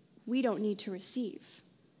that we don't need to receive?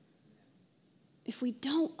 If we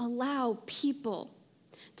don't allow people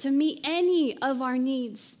to meet any of our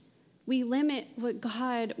needs, we limit what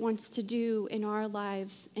God wants to do in our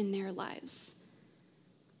lives and their lives.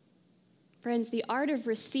 Friends, the art of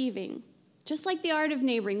receiving, just like the art of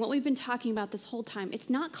neighboring, what we've been talking about this whole time, it's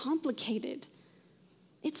not complicated.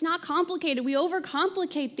 It's not complicated. We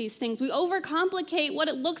overcomplicate these things. We overcomplicate what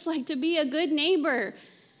it looks like to be a good neighbor.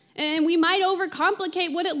 And we might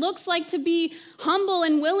overcomplicate what it looks like to be humble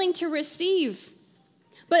and willing to receive.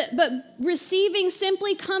 But receiving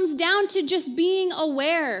simply comes down to just being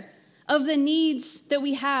aware of the needs that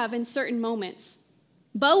we have in certain moments.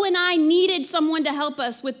 Bo and I needed someone to help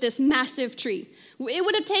us with this massive tree. It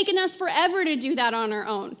would have taken us forever to do that on our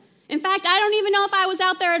own. In fact, I don't even know if I was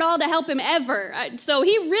out there at all to help him ever. So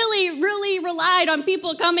he really, really relied on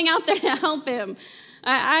people coming out there to help him.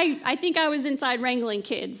 I think I was inside wrangling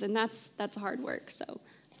kids, and that's hard work. So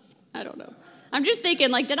I don't know. I'm just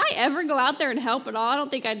thinking, did I ever go out there and help at all? I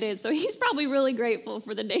don't think I did. So he's probably really grateful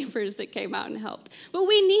for the neighbors that came out and helped. But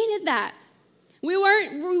we needed that. We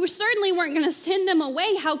certainly weren't going to send them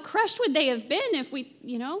away. How crushed would they have been if we,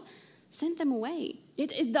 sent them away?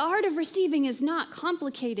 The art of receiving is not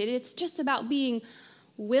complicated. It's just about being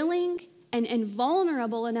willing and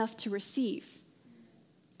vulnerable enough to receive.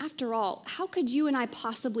 After all, how could you and I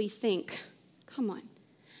possibly think,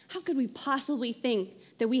 how could we possibly think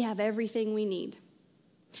that we have everything we need?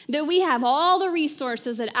 That we have all the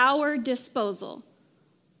resources at our disposal?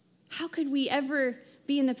 How could we ever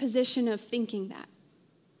be in the position of thinking that?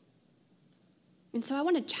 And so I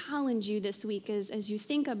want to challenge you this week as you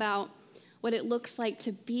think about what it looks like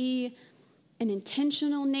to be an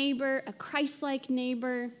intentional neighbor, a Christ-like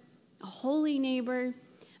neighbor, a holy neighbor.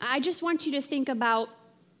 I just want you to think about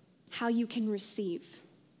how you can receive.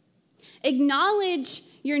 Acknowledge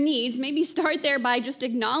your needs. Maybe start there by just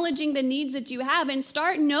acknowledging the needs that you have and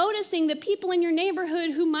start noticing the people in your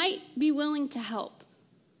neighborhood who might be willing to help.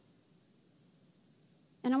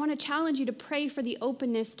 And I want to challenge you to pray for the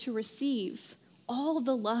openness to receive all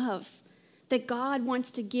the love that God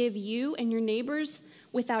wants to give you and your neighbors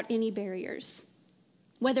without any barriers.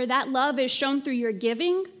 Whether that love is shown through your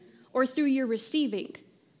giving or through your receiving,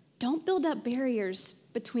 don't build up barriers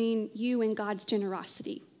between you and God's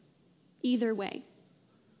generosity. Either way.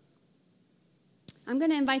 I'm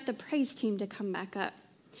going to invite the praise team to come back up.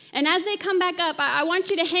 And as they come back up, I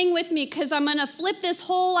want you to hang with me because I'm going to flip this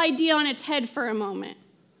whole idea on its head for a moment.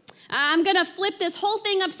 I'm going to flip this whole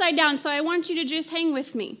thing upside down, so I want you to just hang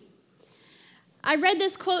with me. I read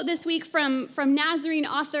this quote this week from Nazarene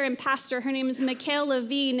author and pastor. Her name is Mikhail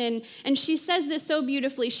Levine, and she says this so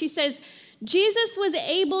beautifully. She says, Jesus was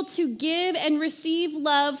able to give and receive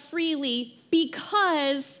love freely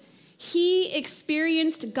because he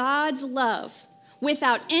experienced God's love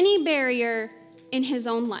without any barrier in his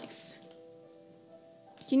own life.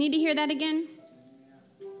 Do you need to hear that again?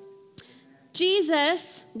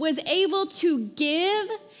 Jesus was able to give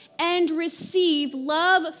and receive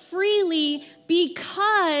love freely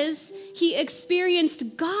because he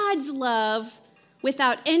experienced God's love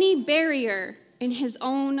without any barrier in his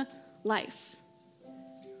own life.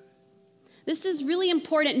 This is really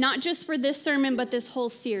important, not just for this sermon, but this whole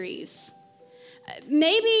series.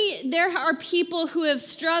 Maybe there are people who have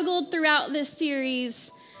struggled throughout this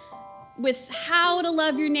series with how to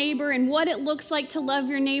love your neighbor and what it looks like to love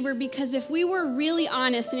your neighbor, because if we were really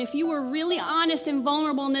honest, and if you were really honest and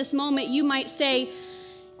vulnerable in this moment, you might say,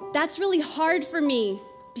 that's really hard for me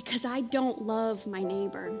because I don't love my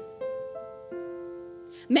neighbor.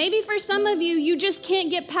 Maybe for some of you, you just can't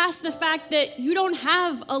get past the fact that you don't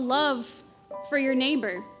have a love for your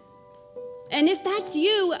neighbor. And if that's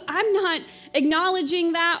you, I'm not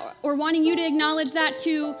acknowledging that or wanting you to acknowledge that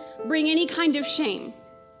to bring any kind of shame.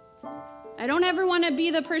 I don't ever want to be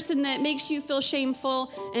the person that makes you feel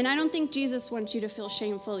shameful, and I don't think Jesus wants you to feel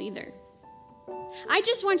shameful either. I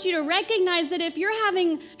just want you to recognize that if you're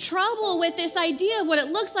having trouble with this idea of what it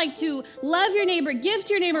looks like to love your neighbor, give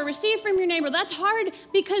to your neighbor, receive from your neighbor, that's hard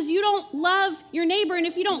because you don't love your neighbor. And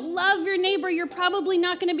if you don't love your neighbor, you're probably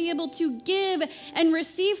not going to be able to give and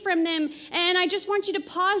receive from them. And I just want you to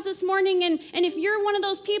pause this morning. And if you're one of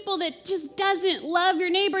those people that just doesn't love your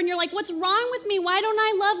neighbor and you're like, what's wrong with me? Why don't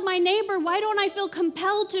I love my neighbor? Why don't I feel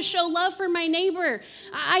compelled to show love for my neighbor?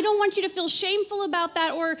 I don't want you to feel shameful about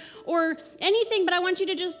that or anything, but I want you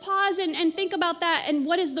to just pause and think about that and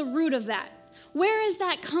what is the root of that? Where is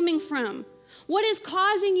that coming from? What is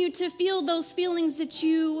causing you to feel those feelings that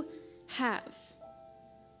you have?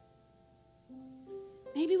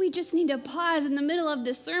 Maybe we just need to pause in the middle of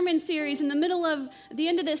this sermon series, in the middle of the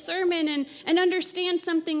end of this sermon and understand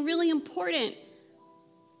something really important.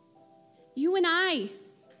 You and I,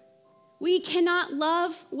 we cannot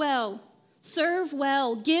love well, serve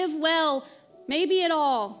well, give well, maybe at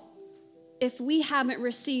all, if we haven't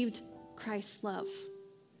received Christ's love.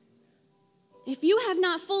 If you have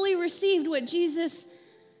not fully received what Jesus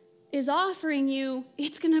is offering you,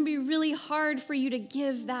 it's going to be really hard for you to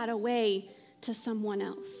give that away to someone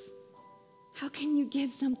else. How can you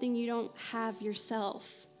give something you don't have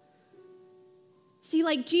yourself? See,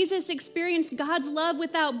 like Jesus experienced God's love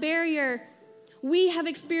without barrier, we have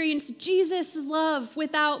experienced Jesus' love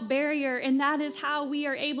without barrier, and that is how we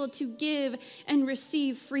are able to give and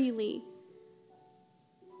receive freely.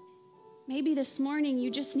 Maybe this morning you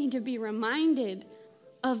just need to be reminded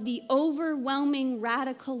of the overwhelming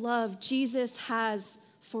radical love Jesus has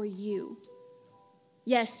for you.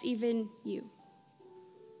 Yes, even you.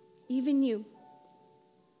 Even you.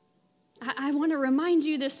 I want to remind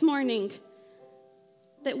you this morning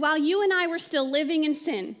that while you and I were still living in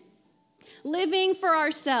sin, living for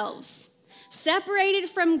ourselves, separated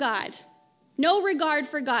from God, no regard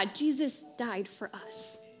for God, Jesus died for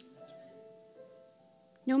us.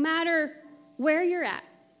 No matter where you're at,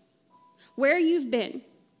 where you've been,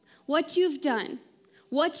 what you've done,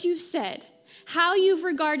 what you've said, how you've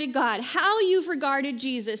regarded God, how you've regarded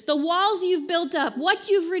Jesus, the walls you've built up, what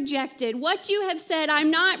you've rejected, what you have said,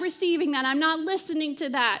 I'm not receiving that, I'm not listening to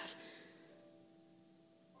that.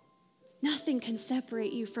 Nothing can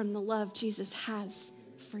separate you from the love Jesus has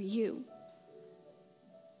for you.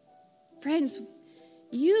 Friends,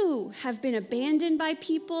 You have been abandoned by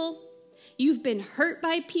people. You've been hurt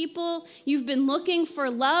by people. You've been looking for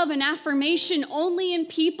love and affirmation only in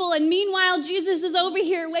people. And meanwhile, Jesus is over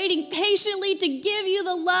here waiting patiently to give you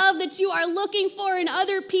the love that you are looking for in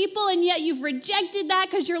other people. And yet you've rejected that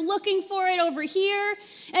because you're looking for it over here.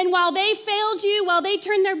 And while they failed you, while they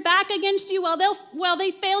turned their back against you, while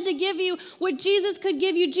they failed to give you what Jesus could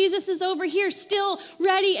give you, Jesus is over here still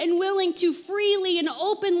ready and willing to freely and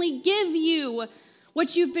openly give you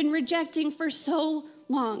what you've been rejecting for so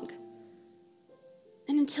long.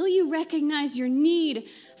 And until you recognize your need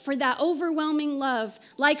for that overwhelming love,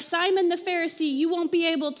 like Simon the Pharisee, you won't be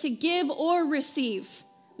able to give or receive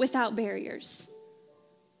without barriers.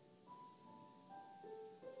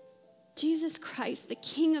 Jesus Christ, the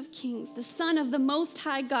King of Kings, the Son of the Most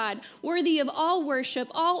High God, worthy of all worship,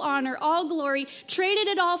 all honor, all glory, traded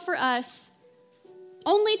it all for us,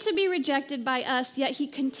 only to be rejected by us, yet he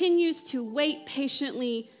continues to wait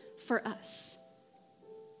patiently for us.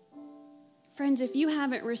 Friends, if you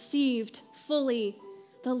haven't received fully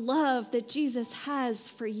the love that Jesus has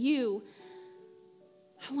for you,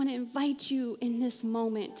 I want to invite you in this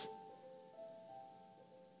moment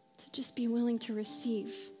to just be willing to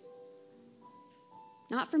receive.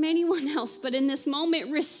 Not from anyone else, but in this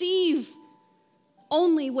moment, receive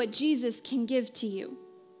only what Jesus can give to you.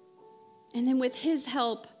 And then with his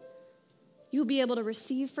help, you'll be able to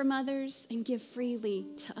receive from others and give freely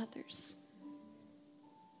to others.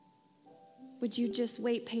 Would you just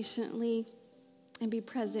wait patiently and be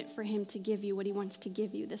present for him to give you what he wants to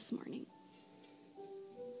give you this morning?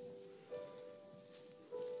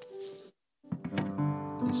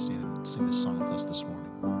 Please stand and sing this song with us this morning.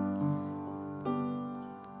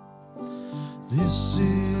 This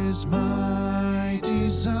is my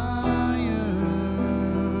desire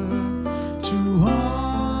to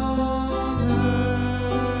honor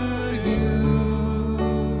you,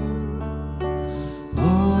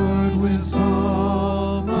 Lord, with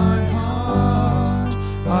all my heart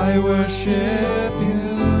I worship you.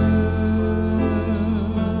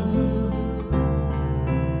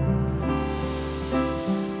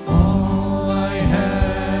 All I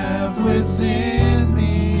have within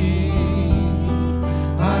me,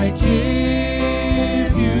 I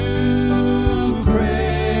give you praise.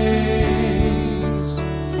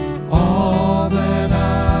 All that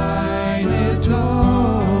I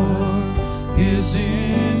adore is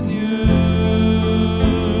in you.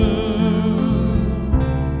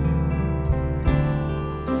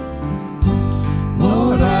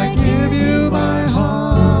 Lord, I give you my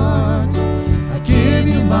heart, I give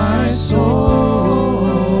you my soul.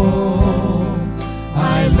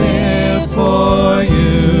 I live for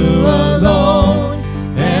you alone.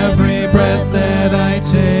 Every breath that I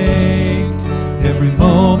take, every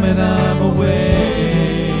moment I'm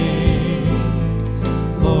awake.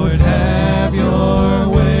 Lord, have your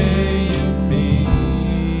way in me.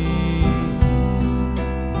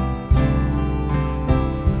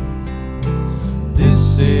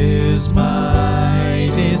 This is my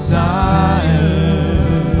desire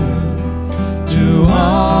to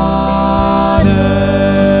honor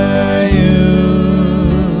you,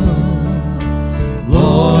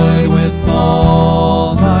 Lord, with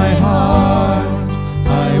all my heart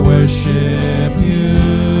I worship you.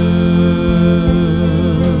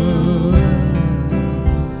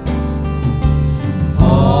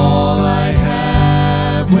 All I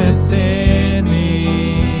have within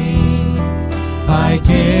me, I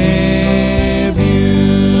give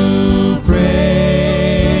you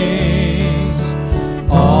praise.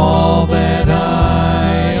 All that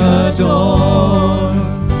I adore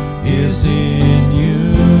is in you.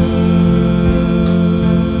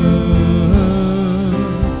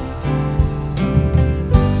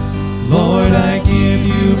 Lord, I give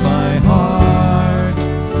you my heart,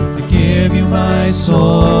 I give you my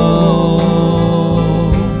soul.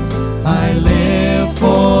 I live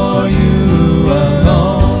for you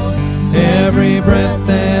alone. Every breath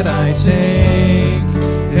that I take,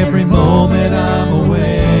 every moment I'm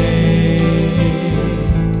awake.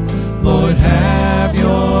 Lord, have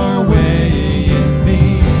your way in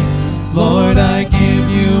me. Lord, I give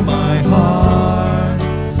you my heart,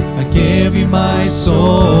 I give you my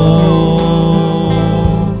soul.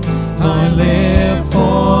 I live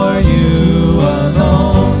for you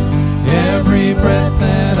alone.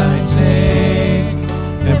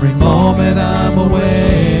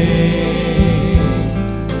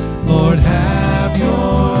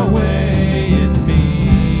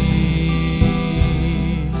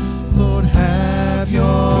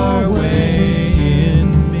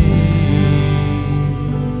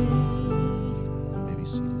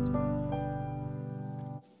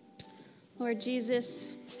 Lord Jesus,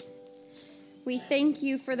 we thank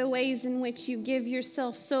you for the ways in which you give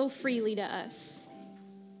yourself so freely to us.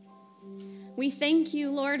 We thank you,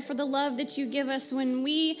 Lord, for the love that you give us when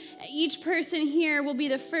each person here will be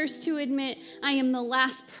the first to admit, I am the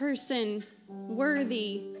last person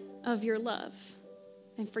worthy of your love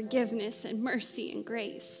and forgiveness and mercy and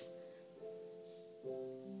grace.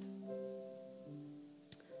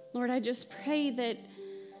 Lord, I just pray that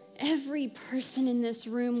every person in this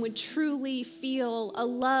room would truly feel a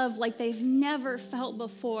love like they've never felt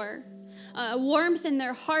before, a warmth in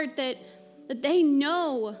their heart that they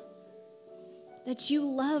know that you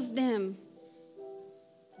love them.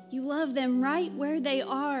 You love them right where they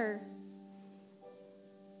are.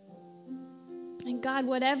 And God,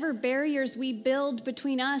 whatever barriers we build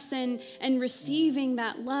between us and receiving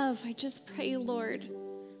that love, I just pray, Lord,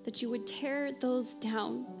 that you would tear those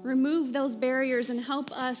down, remove those barriers, and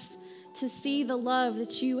help us to see the love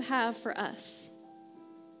that you have for us.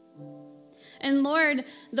 And Lord,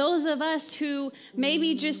 those of us who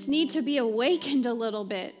maybe just need to be awakened a little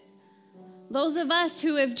bit, those of us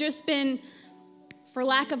who have just been, for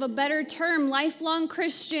lack of a better term, lifelong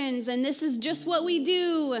Christians, and this is just what we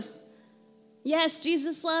do. Yes,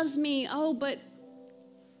 Jesus loves me. Oh, but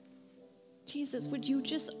Jesus, would you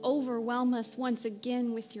just overwhelm us once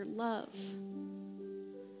again with your love?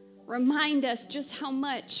 Remind us just how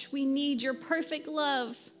much we need your perfect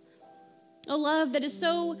love, a love that is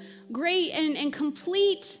so great and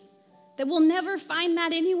complete that we'll never find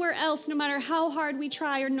that anywhere else, no matter how hard we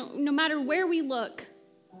try or no matter where we look.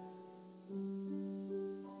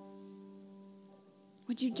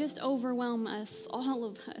 Would you just overwhelm us, all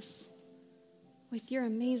of us, with your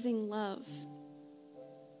amazing love?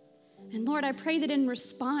 And Lord, I pray that in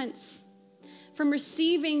response from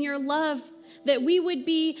receiving your love, that we would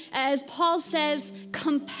be, as Paul says,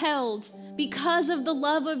 compelled because of the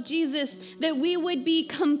love of Jesus, that we would be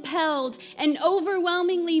compelled and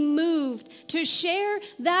overwhelmingly moved to share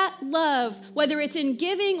that love, whether it's in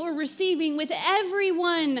giving or receiving, with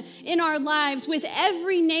everyone in our lives, with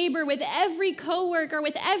every neighbor, with every coworker,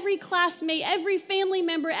 with every classmate, every family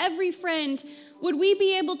member, every friend. Would we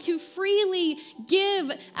be able to freely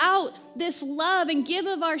give out this love and give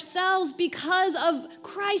of ourselves because of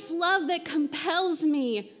Christ's love that compels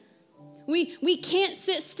me? We can't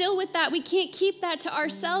sit still with that. We can't keep that to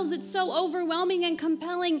ourselves. It's so overwhelming and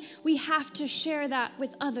compelling. We have to share that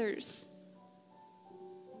with others.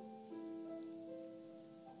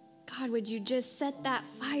 God, would you just set that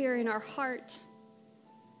fire in our heart?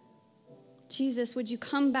 Jesus, would you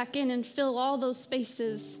come back in and fill all those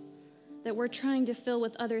spaces that we're trying to fill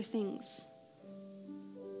with other things?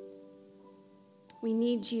 We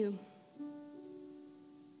need you.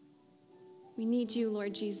 We need you,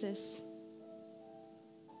 Lord Jesus.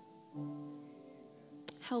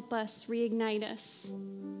 Help us, reignite us,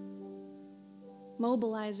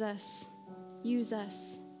 mobilize us, use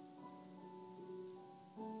us.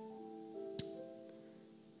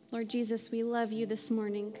 Lord Jesus, we love you this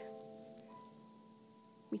morning.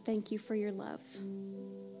 We thank you for your love.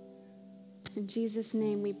 In Jesus'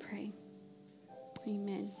 name we pray.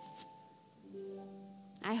 Amen.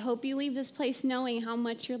 I hope you leave this place knowing how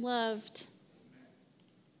much you're loved,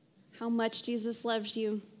 how much Jesus loves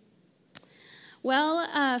you.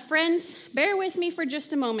 Well, friends, bear with me for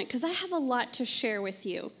just a moment because I have a lot to share with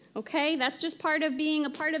you, okay? That's just part of being a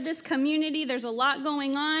part of this community. There's a lot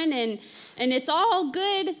going on, and it's all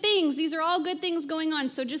good things. These are all good things going on,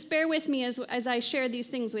 so just bear with me as I share these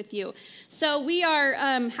things with you. So we are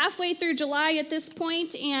halfway through July at this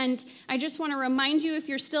point, and I just want to remind you, if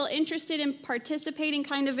you're still interested in participating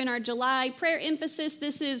kind of in our July prayer emphasis,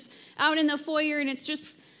 this is out in the foyer, and it's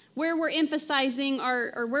just where we're emphasizing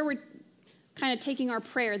or where we're kind of taking our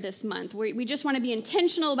prayer this month. We just want to be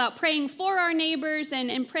intentional about praying for our neighbors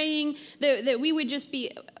and praying that we would just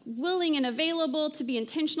be willing and available to be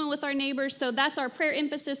intentional with our neighbors. So that's our prayer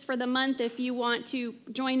emphasis for the month if you want to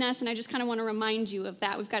join us, and I just kind of want to remind you of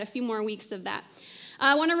that. We've got a few more weeks of that.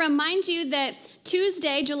 I want to remind you that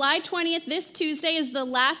Tuesday, July 20th, this Tuesday is the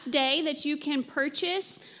last day that you can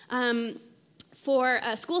purchase for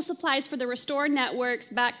school supplies for the Restore Network's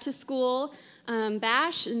Back to School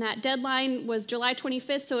bash, and that deadline was July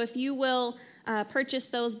 25th, so if you will purchase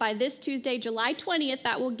those by this Tuesday, July 20th,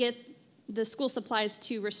 that will get the school supplies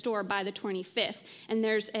to Restore by the 25th. And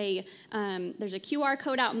there's a QR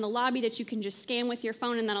code out in the lobby that you can just scan with your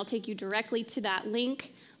phone, and that'll take you directly to that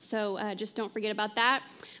link So just don't forget about that.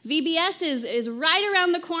 VBS is right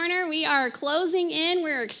around the corner. We are closing in.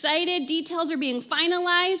 We're excited. Details are being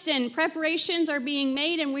finalized and preparations are being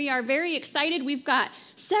made, and we are very excited. We've got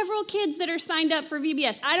several kids that are signed up for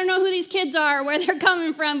VBS. I don't know who these kids are, where they're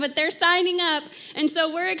coming from, but they're signing up. And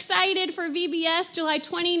so we're excited for VBS, July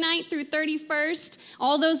 29th through 31st.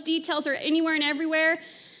 All those details are anywhere and everywhere.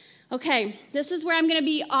 Okay, this is where I'm going to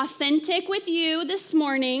be authentic with you this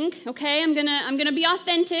morning, okay? I'm going to be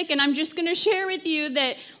authentic, and I'm just going to share with you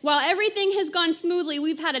that while everything has gone smoothly,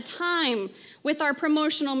 we've had a time with our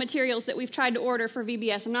promotional materials that we've tried to order for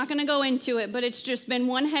VBS. I'm not going to go into it, but it's just been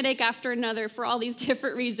one headache after another for all these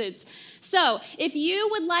different reasons. So if you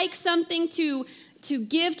would like something to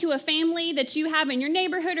give to a family that you have in your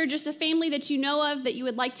neighborhood or just a family that you know of that you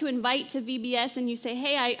would like to invite to VBS, and you say,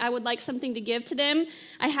 hey, I would like something to give to them,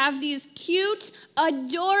 I have these cute,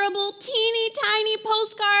 adorable, teeny tiny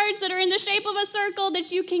postcards that are in the shape of a circle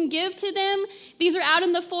that you can give to them. These are out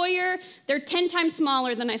in the foyer. They're 10 times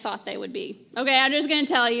smaller than I thought they would be. Okay, I'm just going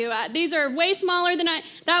to tell you. These are way smaller than that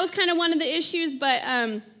was kind of one of the issues, but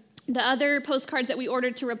the other postcards that we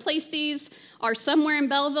ordered to replace these are somewhere in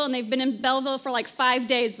Belleville, and they've been in Belleville for like 5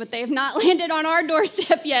 days, but they have not landed on our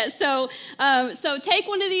doorstep yet. So take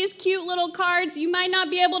one of these cute little cards. You might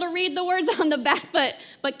not be able to read the words on the back,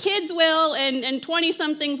 but kids will, and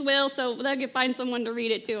 20-somethings will, so they can find someone to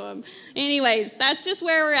read it to them. Anyways, that's just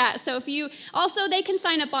where we're at. So they can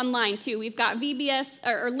sign up online too. We've got VBS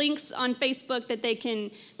or links on Facebook that they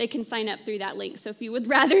can sign up through that link. So if you would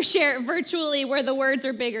rather share it virtually where the words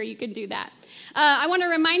are bigger, you can do that. I want to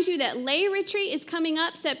remind you that Lay Retreat is coming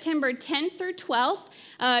up September 10th through 12th.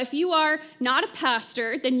 If you are not a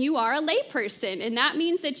pastor, then you are a lay person, and that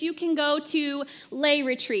means that you can go to Lay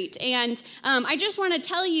Retreat. And I just want to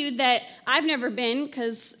tell you that I've never been,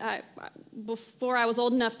 because before I was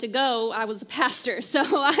old enough to go, I was a pastor, so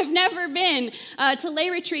I've never been to Lay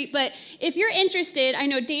Retreat. But if you're interested, I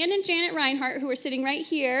know Dan and Janet Reinhardt, who are sitting right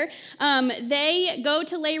here, they go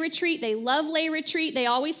to Lay Retreat. They love Lay Retreat. They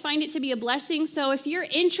always find it to be a blessing. So if you're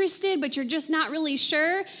interested, but you're just not really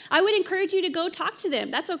sure, I would encourage you to go talk to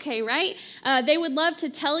them. That's okay, right? They would love to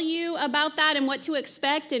tell you about that and what to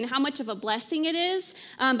expect and how much of a blessing it is.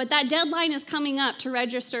 But that deadline is coming up to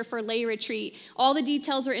register for Lay Retreat. All the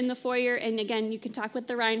details are in the foyer, and again, you can talk with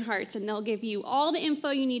the Reinhardts, and they'll give you all the info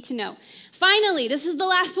you need to know. Finally, this is the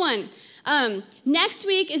last one. Next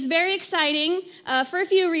week is very exciting for a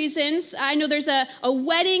few reasons. I know there's a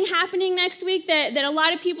wedding happening next week that a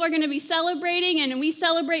lot of people are going to be celebrating, and we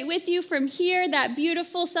celebrate with you from here, that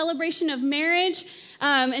beautiful celebration of marriage.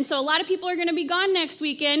 And so a lot of people are going to be gone next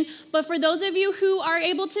weekend. But for those of you who are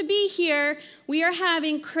able to be here, we are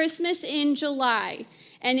having Christmas in July.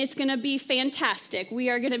 And it's going to be fantastic.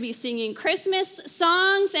 We are going to be singing Christmas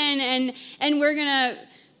songs, and we're going to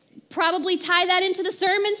probably tie that into the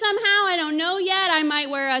sermon somehow. I don't know yet. I might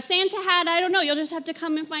wear a Santa hat. I don't know. You'll just have to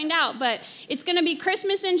come and find out. But it's going to be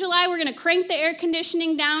Christmas in July. We're going to crank the air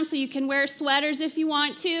conditioning down so you can wear sweaters if you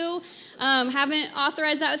want to. Haven't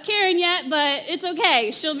authorized that with Karen yet, but it's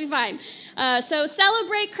okay. She'll be fine. So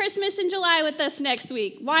celebrate Christmas in July with us next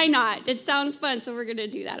week. Why not? It sounds fun, so we're going to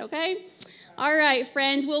do that, okay? All right,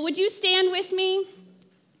 friends. Well, would you stand with me?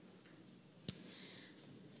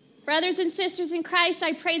 Brothers and sisters in Christ,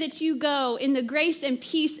 I pray that you go in the grace and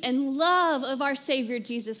peace and love of our Savior,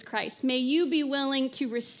 Jesus Christ. May you be willing to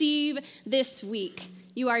receive this week.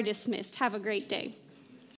 You are dismissed. Have a great day.